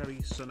saying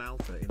Terry's an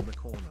alpha in the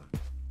corner.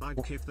 I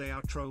don't care if they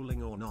are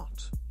trolling or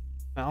not.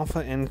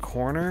 Alpha in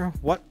corner?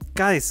 What?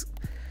 Guys,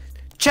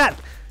 chat,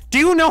 do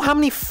you know how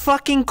many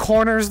fucking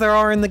corners there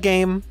are in the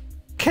game?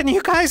 Can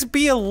you guys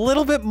be a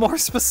little bit more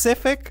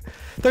specific?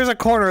 There's a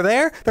corner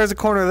there, there's a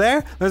corner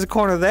there, there's a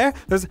corner there,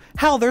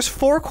 there's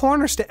 4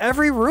 corners to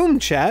every room,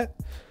 chat.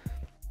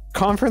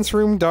 Conference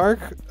room dark?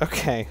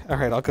 Okay,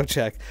 alright, I'll go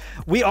check.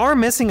 We are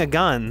missing a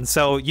gun,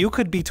 so you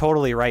could be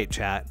totally right,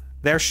 chat.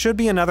 There should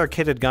be another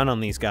kitted gun on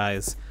these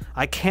guys.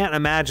 I can't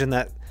imagine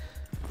that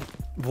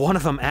one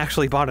of them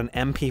actually bought an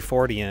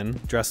MP40 in,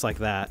 dressed like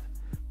that.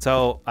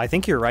 So, I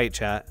think you're right,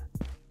 chat.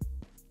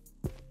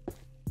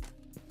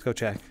 Let's go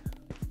check.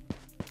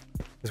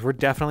 Because we're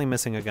definitely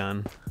missing a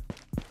gun.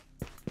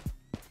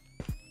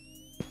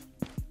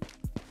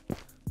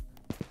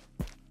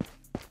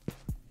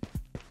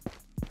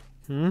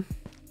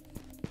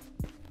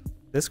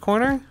 This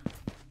corner?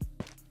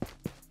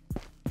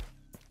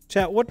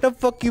 Chat, what the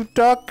fuck you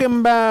talking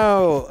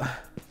about?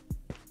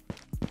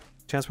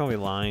 Chat's probably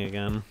lying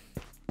again.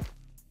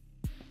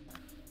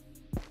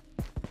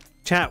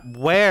 Chat,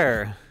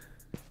 where?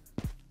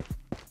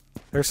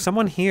 There's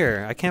someone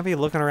here. I can't be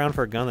looking around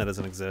for a gun that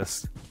doesn't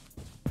exist.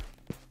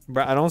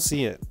 Bruh, I don't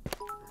see it.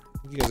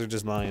 You guys are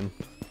just lying.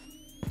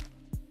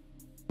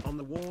 On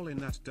the wall in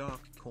that dark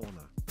corner.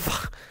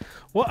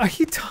 What are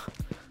you talking?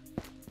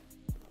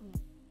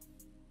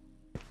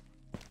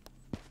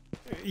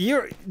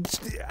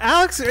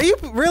 Alex, are you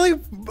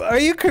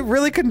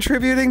really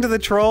contributing to the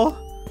troll?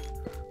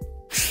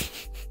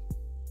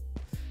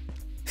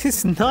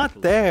 He's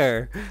not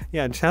there.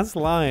 Yeah, chat's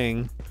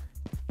lying.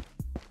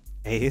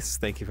 Ace,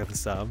 thank you for the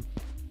sub.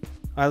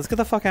 Alright, let's get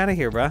the fuck out of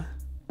here, bruh.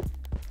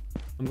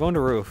 I'm going to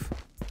roof.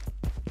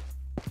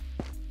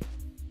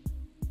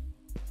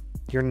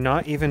 You're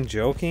not even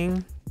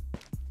joking?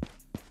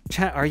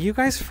 Chat, are you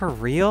guys for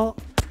real?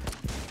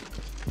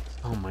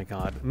 Oh my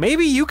god.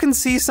 Maybe you can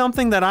see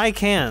something that I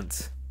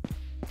can't.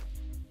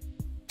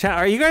 Chat,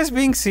 are you guys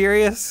being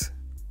serious?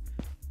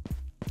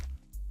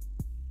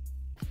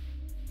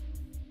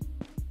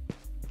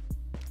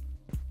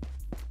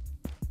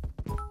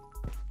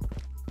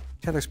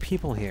 Chat, there's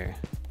people here.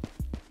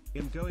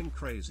 I'm going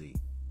crazy.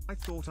 I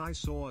thought I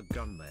saw a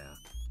gun there.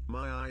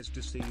 My eyes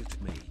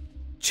deceived me.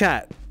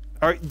 Chat,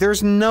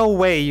 there's no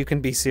way you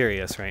can be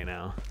serious right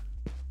now.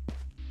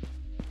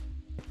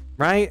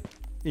 Right?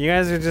 You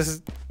guys are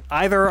just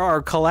either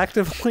are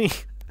collectively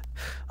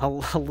a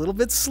little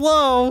bit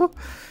slow,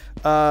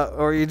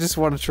 or you just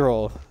want to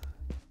troll.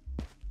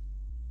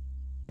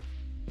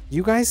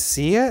 You guys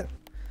see it?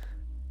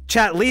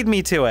 Chat, lead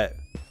me to it.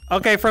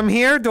 Okay, from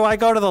here, do I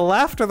go to the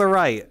left or the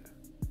right?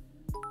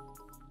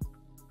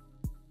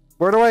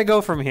 Where do I go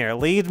from here?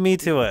 Lead me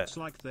to it. Looks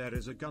like there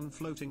is a gun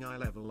floating eye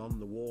level on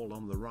the wall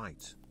on the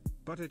right.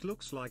 But it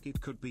looks like it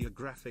could be a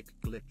graphic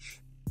glitch.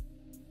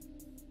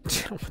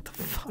 What the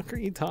fuck are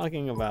you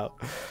talking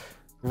about?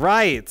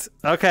 Right.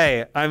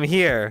 Okay, I'm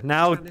here.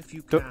 Now, And if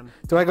you can,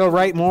 do I go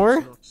right more?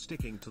 not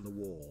sticking to the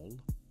wall.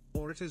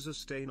 Or it is a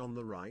stain on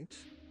the right?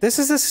 This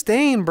is a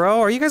stain,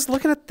 bro. Are you guys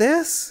looking at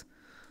this?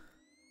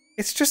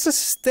 It's just a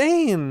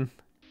stain.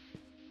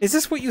 Is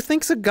this what you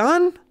think's a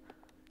gun?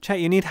 Chat,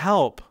 you need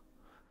help.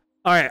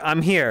 All right,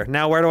 I'm here.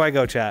 Now where do I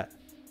go, chat?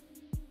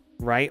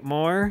 Right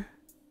more?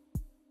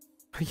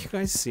 Are you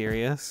guys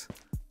serious?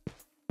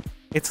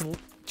 It's...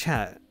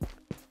 Chat.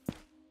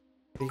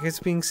 Are you guys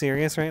being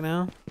serious right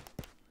now?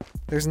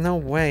 There's no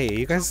way.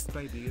 You guys...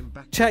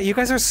 Chat, you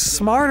guys are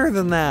smarter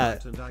than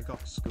that.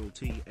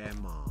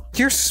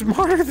 You're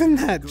smarter than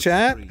that,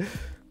 chat.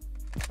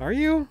 Are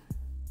you?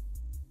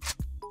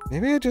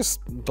 Maybe I just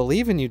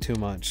believe in you too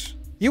much.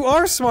 You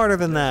are smarter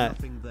than that.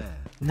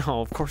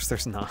 No, of course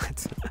there's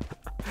not.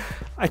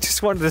 I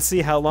just wanted to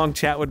see how long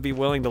chat would be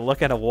willing to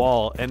look at a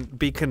wall and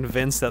be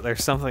convinced that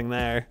there's something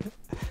there.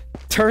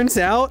 Turns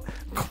out,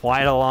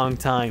 quite a long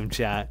time,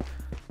 chat.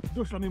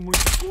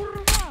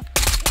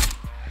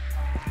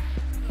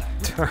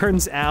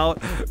 Turns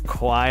out,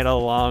 quite a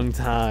long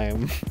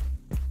time.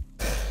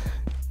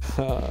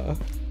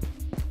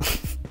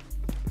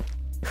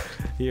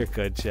 You're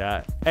good,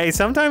 chat. Hey,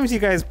 sometimes you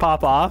guys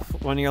pop off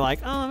when you're like,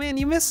 oh man,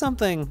 you missed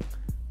something.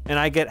 And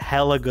I get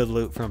hella good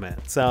loot from it.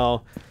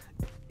 So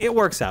it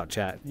works out,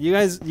 chat. You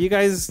guys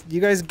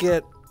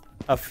get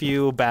a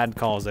few bad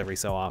calls every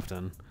so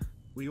often.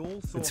 We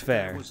all thought it's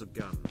fair. That was a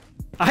gun.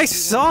 I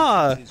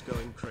saw. He's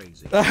going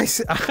crazy.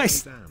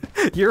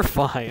 You're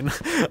fine.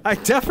 I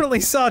definitely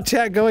saw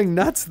chat going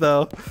nuts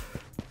though.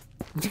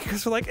 You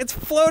guys were like, it's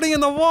floating in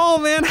the wall,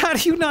 man. How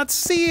do you not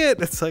see it?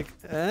 It's like,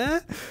 eh?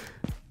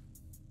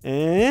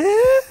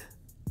 Eh?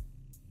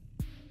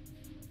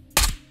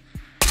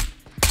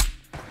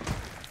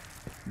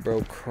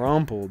 Bro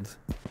crumpled.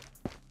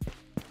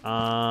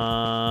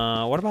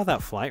 What about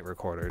that flight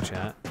recorder,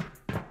 chat?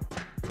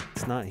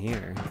 It's not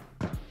here.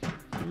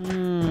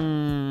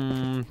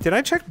 Did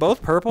I check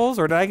both purples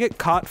or did I get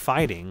caught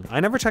fighting? I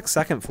never checked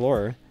second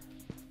floor.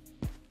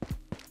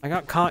 I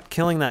got caught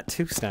killing that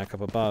 2 stack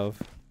up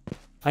above.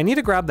 I need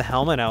to grab the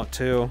helmet out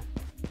too.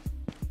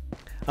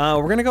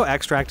 We're gonna go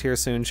extract here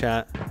soon,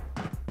 chat.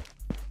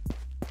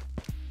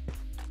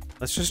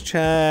 Let's just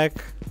check.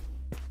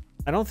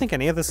 I don't think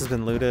any of this has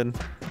been looted.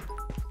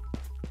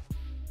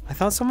 I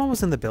thought someone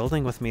was in the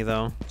building with me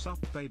though. Sup,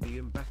 baby,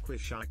 I'm back.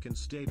 Wish I can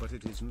stay, but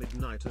it is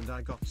midnight and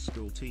I got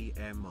school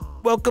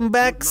TMR. Welcome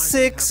back,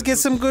 Six. Get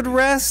some good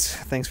rest.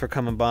 Thanks for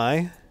coming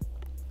by.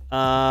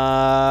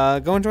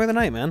 Go enjoy the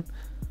night, man.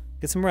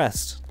 Get some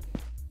rest.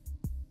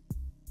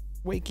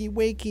 Wakey,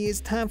 wakey, it's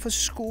time for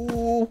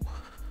school.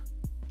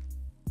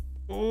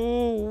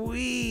 Ooh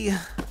wee.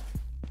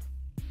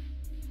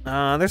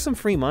 There's some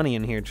free money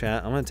in here,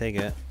 chat. I'm gonna take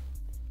it.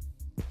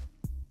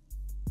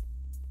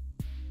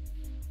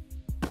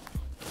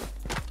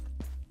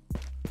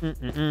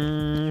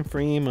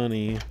 Free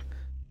money.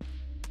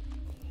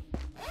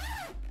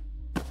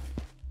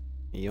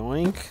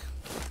 Yoink.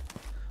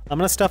 I'm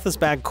gonna stuff this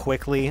bag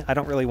quickly. I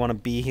don't really want to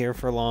be here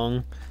for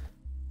long.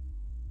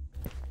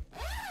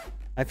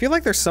 I feel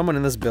like there's someone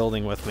in this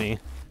building with me.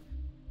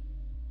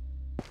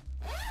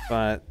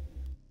 But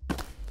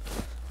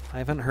I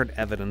haven't heard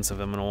evidence of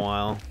him in a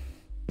while.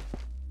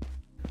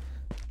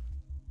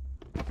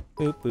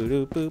 Boop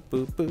boop boop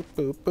boop boop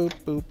boop boop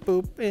boop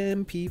boop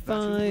MP5.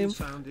 That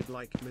sounded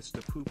like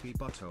Mr. Poopy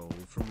Butthole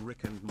from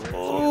Rick and Morty.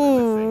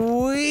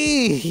 Oh,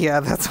 yeah,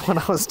 that's what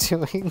I was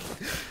doing.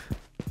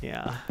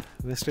 Yeah,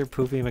 Mr.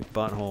 Poopy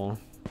McButthole.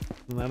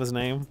 Isn't that his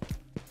name?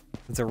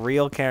 It's a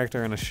real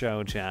character in a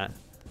show, chat.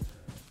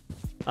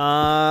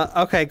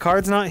 Okay,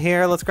 card's not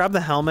here. Let's grab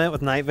the helmet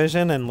with night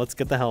vision and let's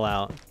get the hell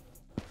out.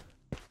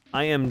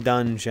 I am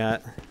done,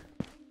 chat.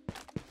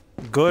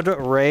 Good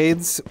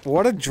raids.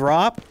 What a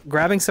drop.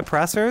 Grabbing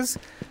suppressors.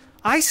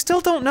 I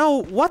still don't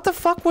know what the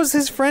fuck was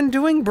his friend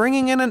doing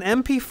bringing in an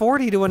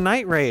MP40 to a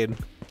night raid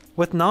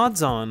with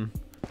nods on.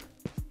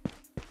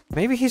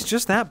 Maybe he's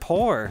just that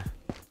poor.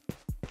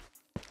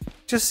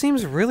 Just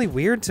seems really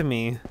weird to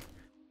me.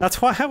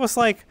 That's why I was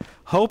like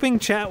hoping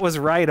chat was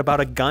right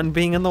about a gun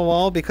being in the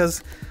wall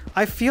because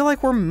I feel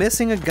like we're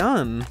missing a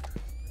gun.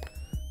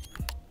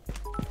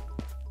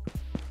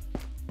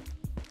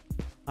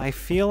 I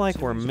feel like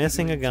we're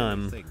missing a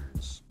gun.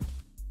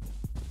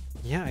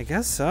 Yeah, I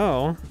guess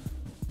so.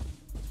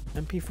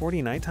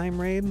 MP40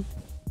 nighttime raid?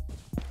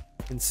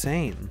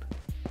 Insane.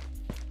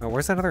 Oh,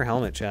 where's that other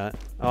helmet, chat?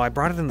 Oh, I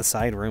brought it in the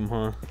side room,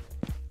 huh?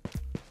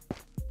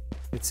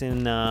 It's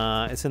in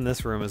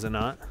this room, is it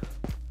not?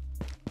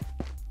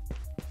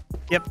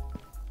 Yep.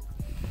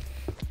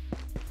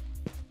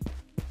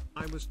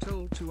 I was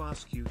told to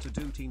ask you to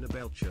do Tina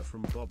Belcher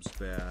from Bob's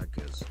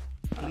Burgers.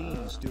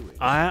 Please do it.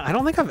 I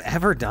don't think I've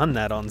ever done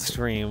that on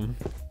stream.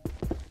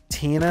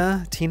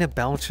 Tina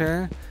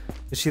Belcher?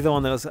 Is she the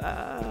one that was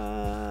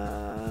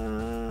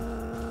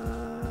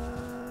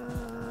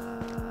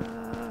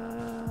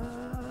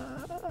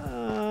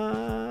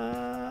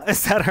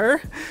is that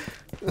her?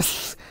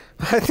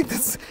 I think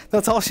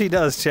that's all she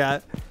does,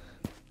 chat.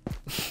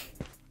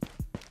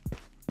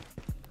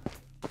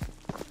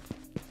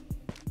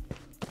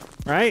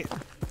 Right?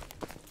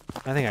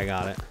 I think I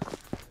got it.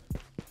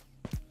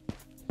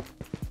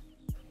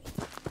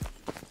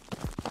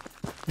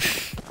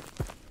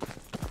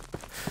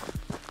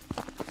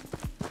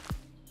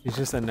 He's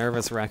just a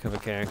nervous wreck of a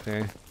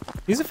character.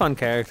 He's a fun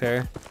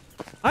character.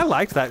 I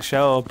liked that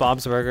show,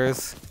 Bob's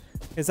Burgers.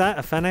 Is that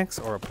a Phoenix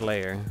or a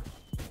player?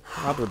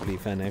 Probably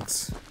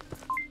Phoenix.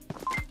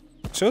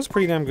 Show's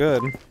pretty damn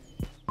good.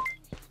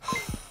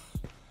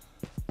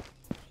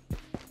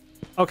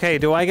 Okay,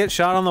 do I get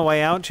shot on the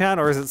way out, chat,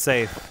 or is it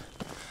safe?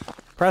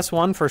 Press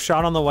 1 for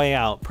shot on the way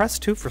out. Press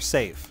 2 for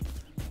safe.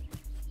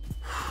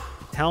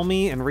 Tell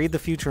me and read the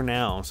future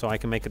now so I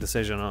can make a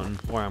decision on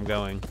where I'm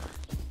going.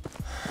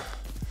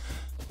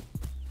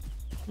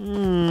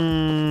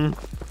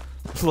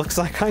 Looks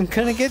like I'm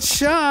gonna get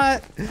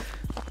shot.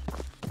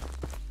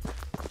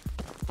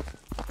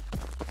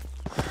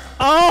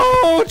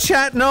 Oh,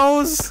 chat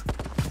knows.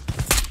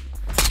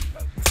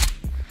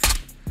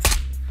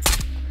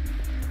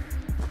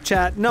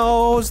 Chat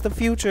knows the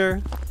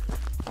future.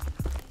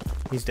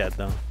 He's dead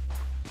though.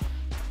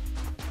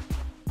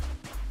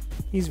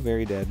 He's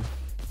very dead.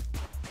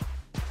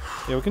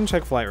 Yeah, we can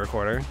check flight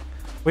recorder.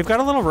 We've got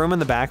a little room in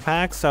the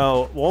backpack,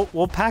 so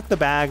we'll pack the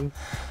bag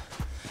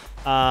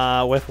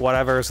with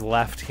whatever's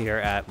left here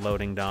at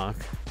loading dock.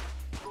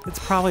 It's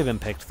probably been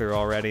picked through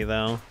already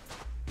though.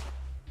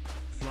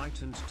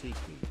 Flight and tiki.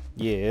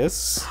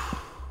 Yes.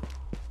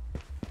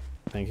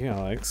 Thank you,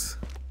 Alex.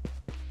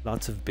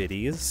 Lots of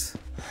biddies.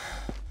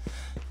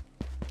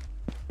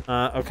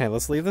 Okay,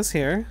 let's leave this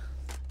here.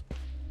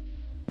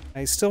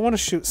 I still want to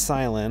shoot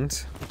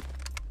silent.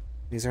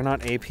 These are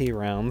not AP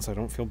rounds, I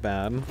don't feel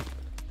bad.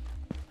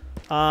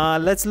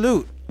 Let's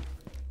loot.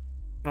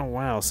 Oh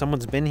wow,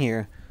 someone's been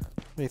here.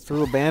 They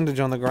threw a bandage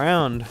on the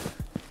ground.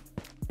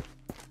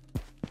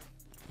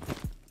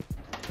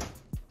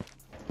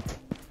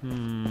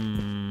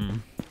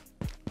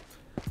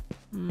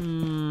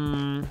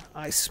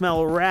 I smell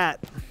a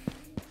rat.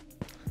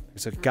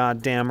 There's a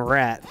goddamn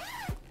rat.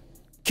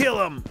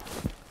 Kill him!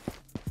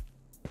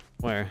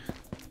 Where?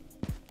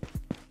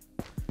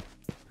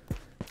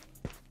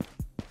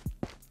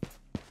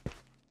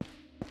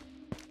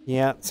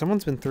 Yeah,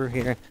 someone's been through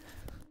here.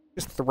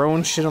 Just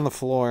throwing shit on the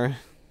floor.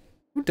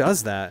 Who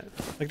does that?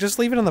 Like, just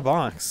leave it in the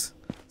box.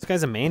 This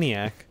guy's a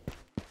maniac.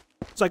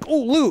 It's like,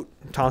 oh, loot!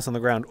 Toss on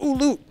the ground. Oh,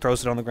 loot!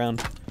 Throws it on the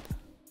ground.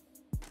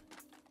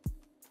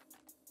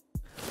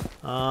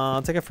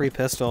 I'll take a free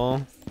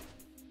pistol.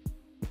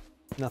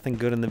 Nothing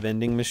good in the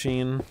vending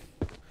machine.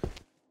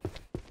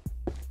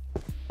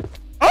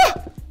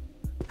 Ah!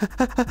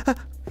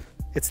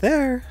 It's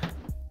there.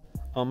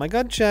 Oh my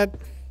god, chat.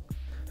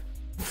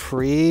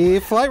 Free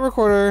flight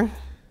recorder.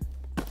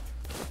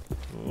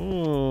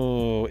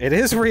 Ooh, it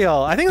is real.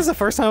 I think it's the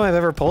first time I've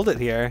ever pulled it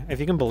here, if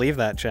you can believe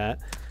that, chat.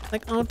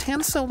 Like, oh,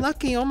 Tan's so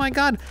lucky. Oh my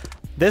god.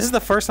 This is the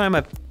first time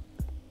I've...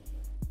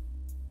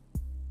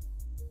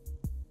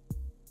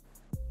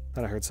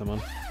 Thought I heard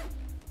someone.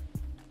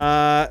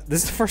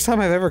 This is the first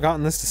time I've ever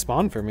gotten this to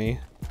spawn for me.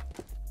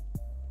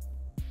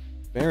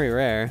 Very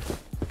rare.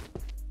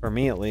 For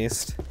me, at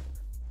least.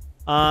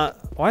 Why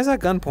is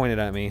that gun pointed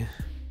at me?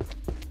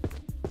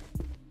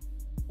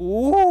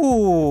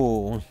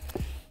 Ooh.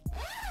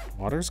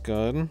 Water's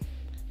good.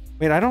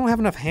 Wait, I don't have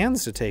enough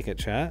hands to take it,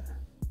 chat.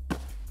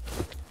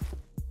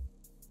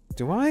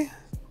 Do I?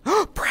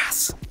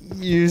 Brass!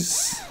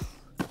 Yes!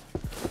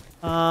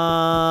 Chat,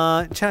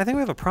 I think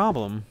we have a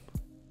problem.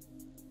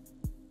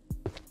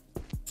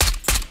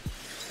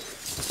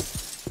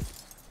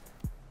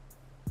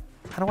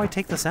 How do I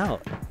take this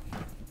out?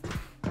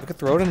 I could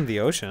throw it into the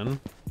ocean.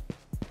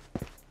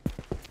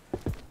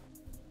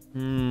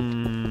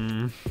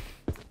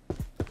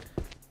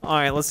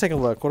 Alright, let's take a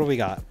look. What do we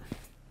got?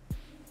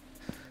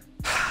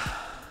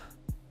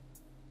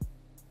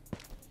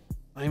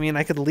 I mean,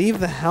 I could leave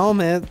the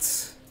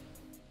helmet.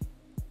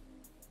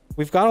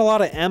 We've got a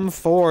lot of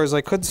M4s. I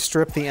could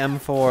strip the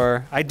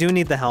M4. I do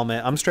need the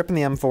helmet. I'm stripping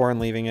the M4 and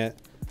leaving it.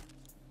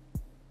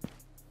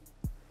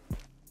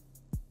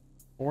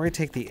 Or I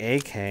take the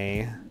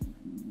AK.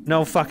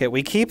 No, fuck it.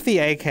 We keep the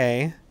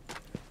AK.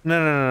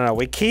 No.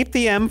 We keep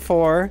the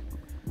M4.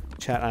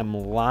 Chat, I'm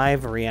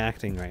live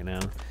reacting right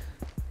now.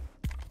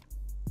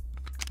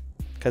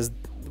 Because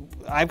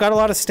I've got a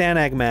lot of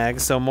Stanag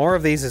mags, so more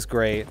of these is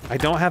great. I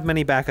don't have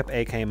many backup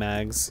AK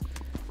mags.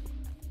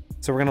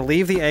 So we're gonna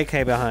leave the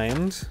AK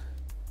behind.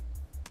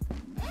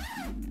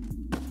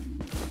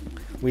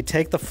 We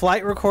take the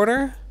flight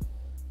recorder.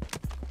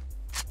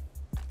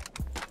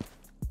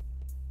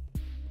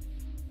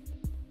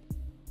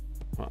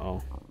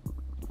 Uh-oh.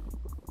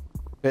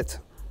 Fit.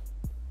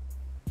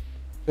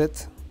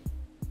 Fit.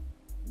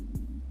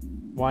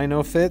 Why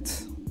no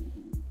fit?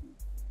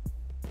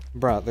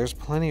 Bruh, there's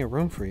plenty of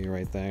room for you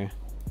right there.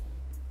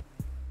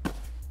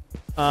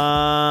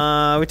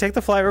 We take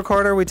the flight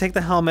recorder, we take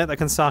the helmet that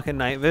can socket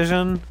night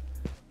vision,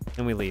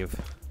 and we leave.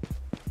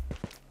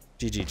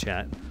 GG,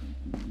 chat.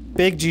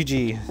 Big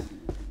GG.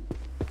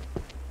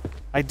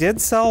 I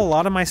did sell a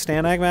lot of my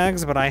Stanag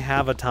mags, but I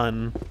have a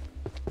ton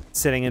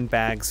sitting in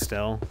bags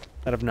still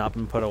that have not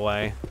been put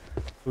away.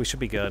 We should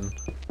be good.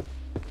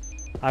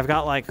 I've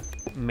got like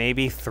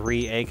maybe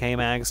 3 AK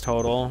mags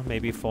total,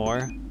 maybe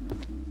 4.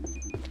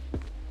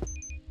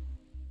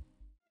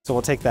 So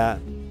we'll take that.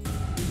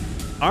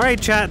 All right,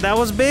 chat, that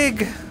was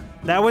big.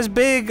 That was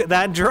big.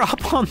 That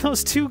drop on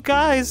those two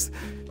guys,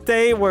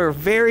 they were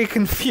very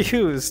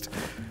confused,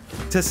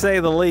 to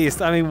say the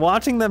least. I mean,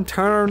 watching them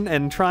turn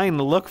and try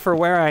and look for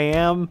where I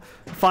am,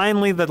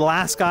 finally the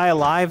last guy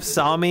alive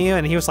saw me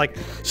and he was like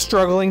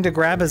struggling to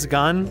grab his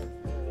gun.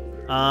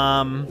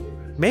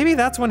 Maybe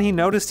that's when he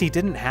noticed he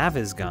didn't have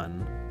his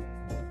gun.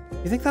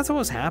 You think that's what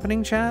was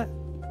happening, chat?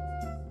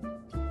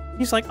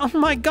 He's like, oh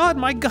my god,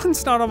 my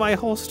gun's not on my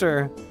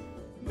holster.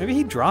 Maybe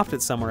he dropped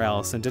it somewhere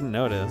else and didn't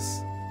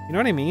notice. You know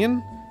what I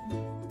mean?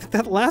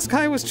 That last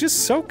guy was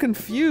just so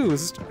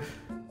confused.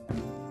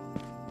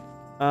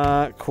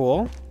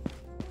 Cool.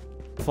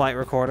 Flight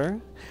recorder.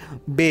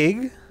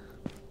 Big.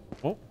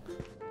 Oh.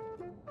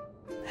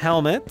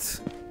 Helmet.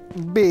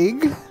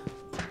 Big.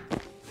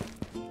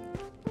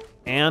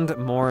 And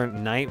more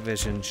night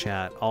vision,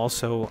 chat,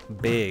 also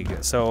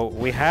big. So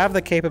we have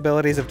the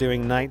capabilities of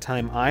doing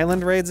nighttime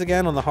island raids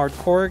again on the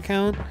hardcore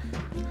account.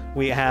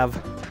 We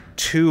have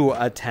 2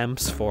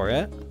 attempts for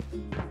it.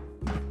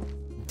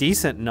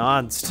 Decent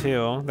nods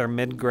too. They're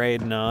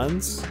mid-grade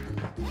nods.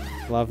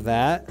 Love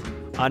that.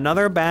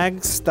 Another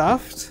bag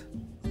stuffed,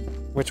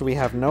 which we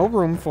have no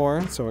room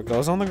for, so it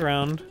goes on the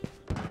ground.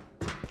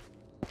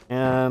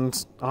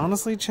 And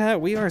honestly,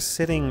 chat, we are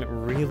sitting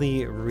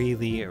really,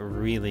 really,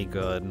 really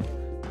good.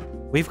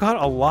 We've got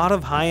a lot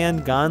of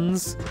high-end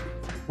guns.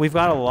 We've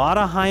got a lot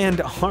of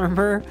high-end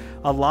armor,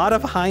 a lot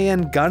of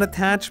high-end gun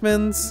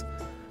attachments.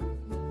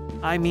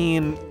 I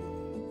mean,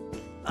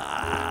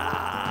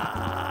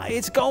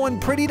 it's going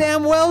pretty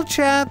damn well,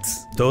 chat.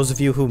 Those of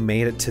you who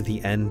made it to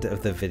the end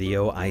of the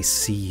video, I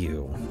see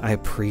you. I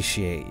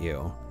appreciate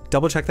you.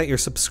 Double check that you're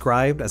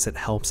subscribed as it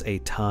helps a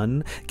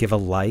ton. Give a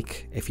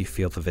like if you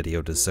feel the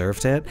video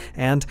deserved it.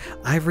 And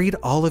I read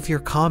all of your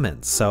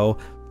comments, so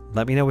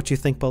let me know what you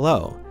think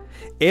below.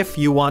 If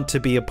you want to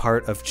be a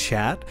part of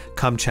chat,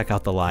 come check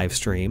out the live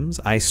streams.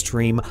 I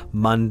stream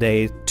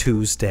Monday,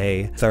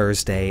 Tuesday,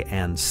 Thursday,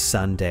 and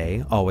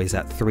Sunday, always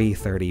at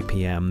 3:30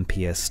 p.m.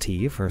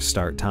 PST for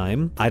start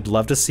time. I'd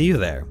love to see you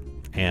there.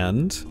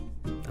 And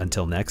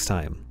until next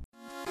time.